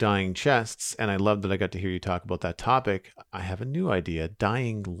about dyeing chests, and I love that I got to hear you talk about that topic. I have a new idea,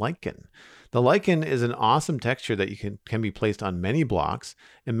 dyeing lichen. The lichen is an awesome texture that can be placed on many blocks.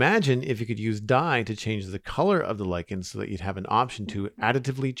 Imagine if you could use dye to change the color of the lichen, so that you'd have an option to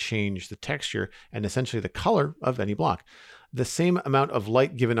additively change the texture and essentially the color of any block. The same amount of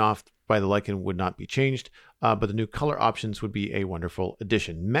light given off by the lichen would not be changed, but the new color options would be a wonderful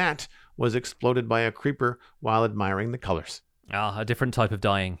addition. Matt was exploded by a creeper while admiring the colors. A different type of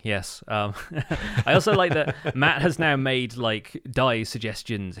dyeing, yes. I also like that Matt has now made dye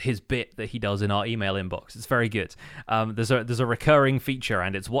suggestions his bit that he does in our email inbox. It's very good. There's a recurring feature,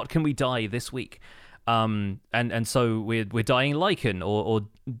 and it's what can we dye this week? And so we're dyeing lichen or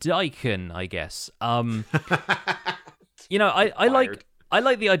daikon, I guess. I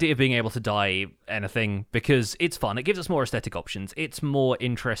like the idea of being able to dye anything because it's fun. It gives us more aesthetic options. It's more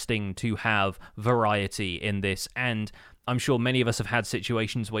interesting to have variety in this, and I'm sure many of us have had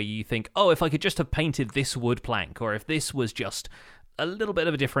situations where you think, oh, if I could just have painted this wood plank, or if this was just a little bit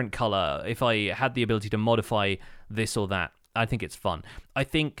of a different color, if I had the ability to modify this or that, I think it's fun. I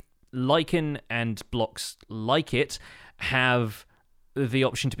think lichen and blocks like it have the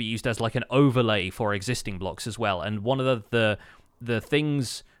option to be used as like an overlay for existing blocks as well, and one of the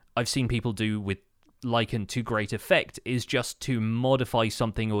things I've seen people do with lichen to great effect is just to modify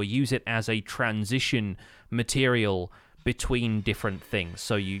something or use it as a transition material between different things.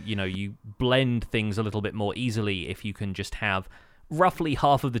 So you blend things a little bit more easily if you can just have roughly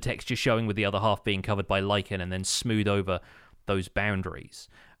half of the texture showing with the other half being covered by lichen, and then smooth over those boundaries.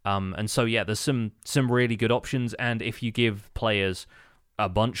 And so there's some really good options, and if you give players a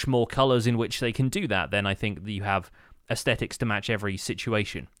bunch more colors in which they can do that, then I think that you have aesthetics to match every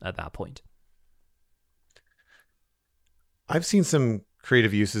situation at that point. I've seen some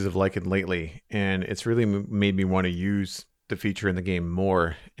creative uses of lichen lately, and it's really made me want to use the feature in the game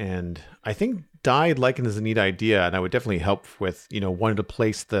more. And I think dyed lichen is a neat idea, and I would definitely help with, wanting to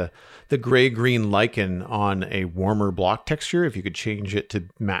place the gray-green lichen on a warmer block texture, if you could change it to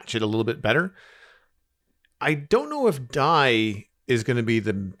match it a little bit better. I don't know if dye is going to be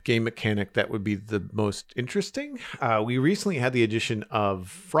the game mechanic that would be the most interesting. We recently had the addition of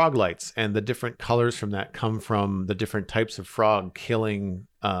frog lights, and the different colors from that come from the different types of frog killing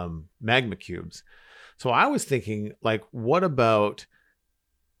magma cubes. So I was thinking, what about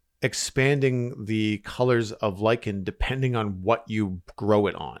expanding the colors of lichen depending on what you grow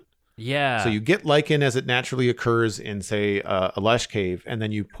it on. Yeah. So you get lichen as it naturally occurs in, say, a lush cave, and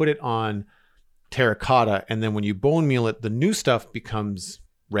then you put it on terracotta, and then when you bone meal it, the new stuff becomes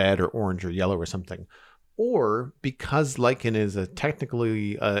red or orange or yellow or something. Or because lichen is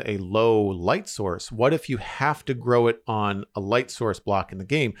technically a low light source, what if you have to grow it on a light source block in the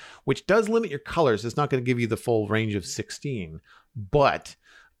game, which does limit your colors? It's not going to give you the full range of 16, but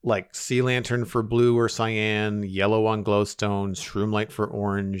like sea lantern for blue or cyan, yellow on glowstone, shroomlight for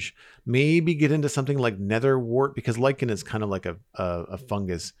orange, maybe get into something like netherwort, because lichen is kind of like a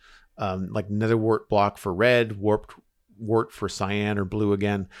fungus, like netherwort block for red, warped wort for cyan or blue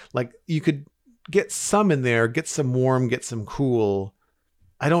again. Like you could get some in there, get some warm, get some cool.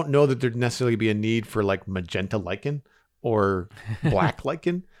 I don't know that there'd necessarily be a need for like magenta lichen or black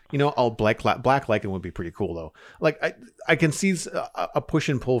lichen. You know, all black lichen would be pretty cool though. Like I can see a push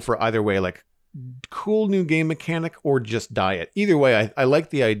and pull for either way, like cool new game mechanic or just diet. Either way, I like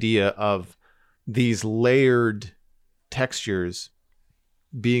the idea of these layered textures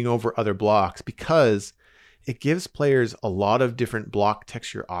being over other blocks, because it gives players a lot of different block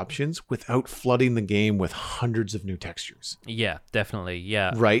texture options without flooding the game with hundreds of new textures. Yeah, definitely.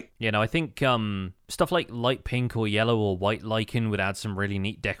 Yeah. Right? You know, I think stuff like light pink or yellow or white lichen would add some really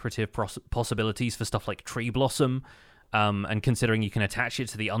neat decorative possibilities for stuff like tree blossom. And considering you can attach it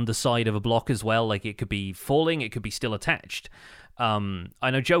to the underside of a block as well, like it could be falling, it could be still attached. I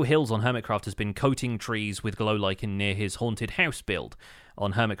know Joe Hills on Hermitcraft has been coating trees with glow lichen near his haunted house build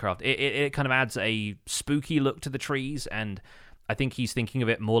on Hermitcraft. It kind of adds a spooky look to the trees, and I think he's thinking of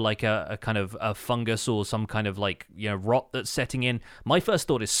it more like a kind of a fungus or some kind of like, you know, rot that's setting in. My first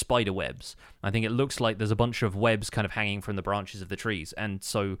thought is spider webs. I think it looks like there's a bunch of webs kind of hanging from the branches of the trees, and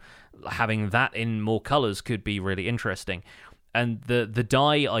so having that in more colors could be really interesting. And the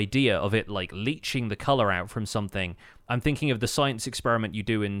dye idea of it like leaching the color out from something, I'm thinking of the science experiment you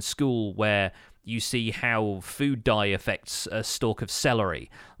do in school where you see how food dye affects a stalk of celery.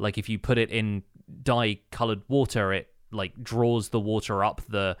 Like if you put it in dye-colored water, it like draws the water up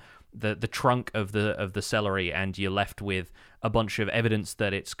the trunk of the celery, and you're left with a bunch of evidence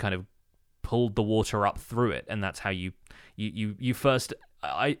that it's kind of pulled the water up through it, and that's how you first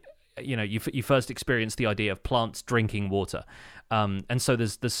you first experience the idea of plants drinking water. And so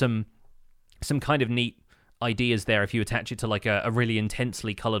there's some kind of neat ideas there if you attach it to like a really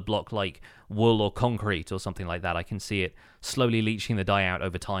intensely colored block like wool or concrete or something like that. I can see it slowly leaching the dye out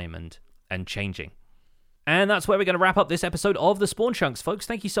over time and changing. And that's where we're going to wrap up this episode of The Spawn Chunks, folks.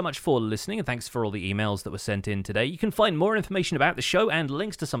 Thank you so much for listening, and thanks for all the emails that were sent in today. You can find more information about the show and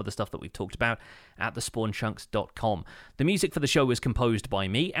links to some of the stuff that we've talked about at thespawnchunks.com. The music for the show was composed by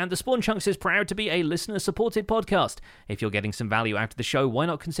me, and The Spawn Chunks is proud to be a listener-supported podcast. If you're getting some value out of the show, why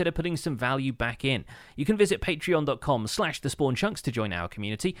not consider putting some value back in? You can visit patreon.com/thespawnchunks to join our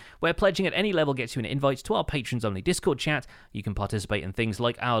community, where pledging at any level gets you an invite to our patrons-only Discord chat. You can participate in things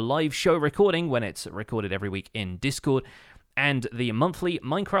like our live show recording when it's recorded every week in Discord, and the monthly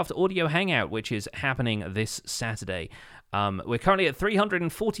Minecraft audio hangout, which is happening this Saturday. We're currently at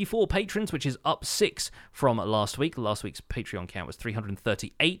 344 patrons, which is up 6 from last week. Last week's Patreon count was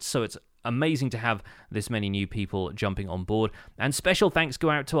 338, so it's amazing to have this many new people jumping on board. And special thanks go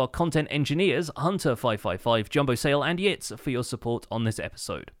out to our content engineers, Hunter555, Jumbo Sale, and Yitz, for your support on this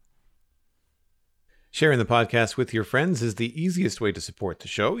episode. Sharing the podcast with your friends is the easiest way to support the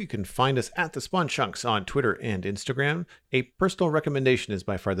show. You can find us at The Spawn Chunks on Twitter and Instagram. A personal recommendation is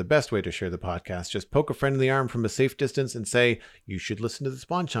by far the best way to share the podcast. Just poke a friend in the arm from a safe distance and say, you should listen to The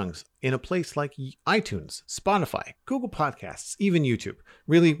Spawn Chunks in a place like iTunes, Spotify, Google Podcasts, even YouTube.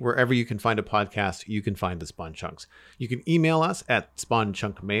 Really, wherever you can find a podcast, you can find The Spawn Chunks. You can email us at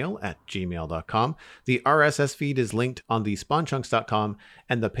spawnchunkmail@gmail.com. The RSS feed is linked on the spawnchunks.com,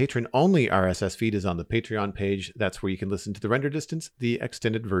 and the patron-only RSS feed is on the Patreon page. That's where you can listen to the render distance, the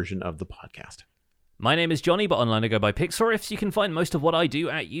extended version of the podcast. My name is Johnny, but online I go by Pixelriffs. You can find most of what I do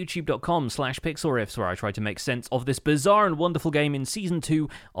at youtube.com/Pixelriffs, where I try to make sense of this bizarre and wonderful game in Season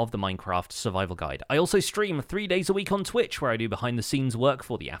 2 of the Minecraft Survival Guide. I also stream 3 days a week on Twitch, where I do behind-the-scenes work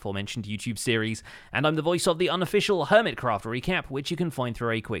for the aforementioned YouTube series, and I'm the voice of the unofficial Hermitcraft recap, which you can find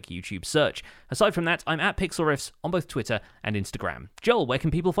through a quick YouTube search. Aside from that, I'm at Pixelriffs on both Twitter and Instagram. Joel, where can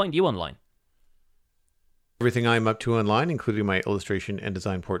people find you online? Everything I'm up to online, including my illustration and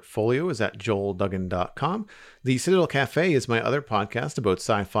design portfolio, is at joelduggan.com. The Citadel Cafe is my other podcast about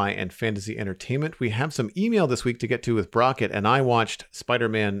sci-fi and fantasy entertainment. We have some email this week to get to with Brockett, and I watched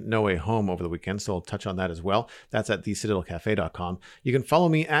Spider-Man No Way Home over the weekend, so I'll touch on that as well. That's at thecitadelcafe.com. You can follow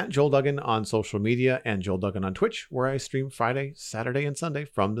me at Joel Duggan on social media and Joel Duggan on Twitch, where I stream Friday, Saturday, and Sunday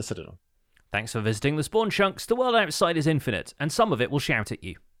from the Citadel. Thanks for visiting the Spawn Chunks. The world outside is infinite, and some of it will shout at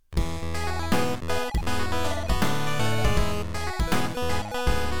you.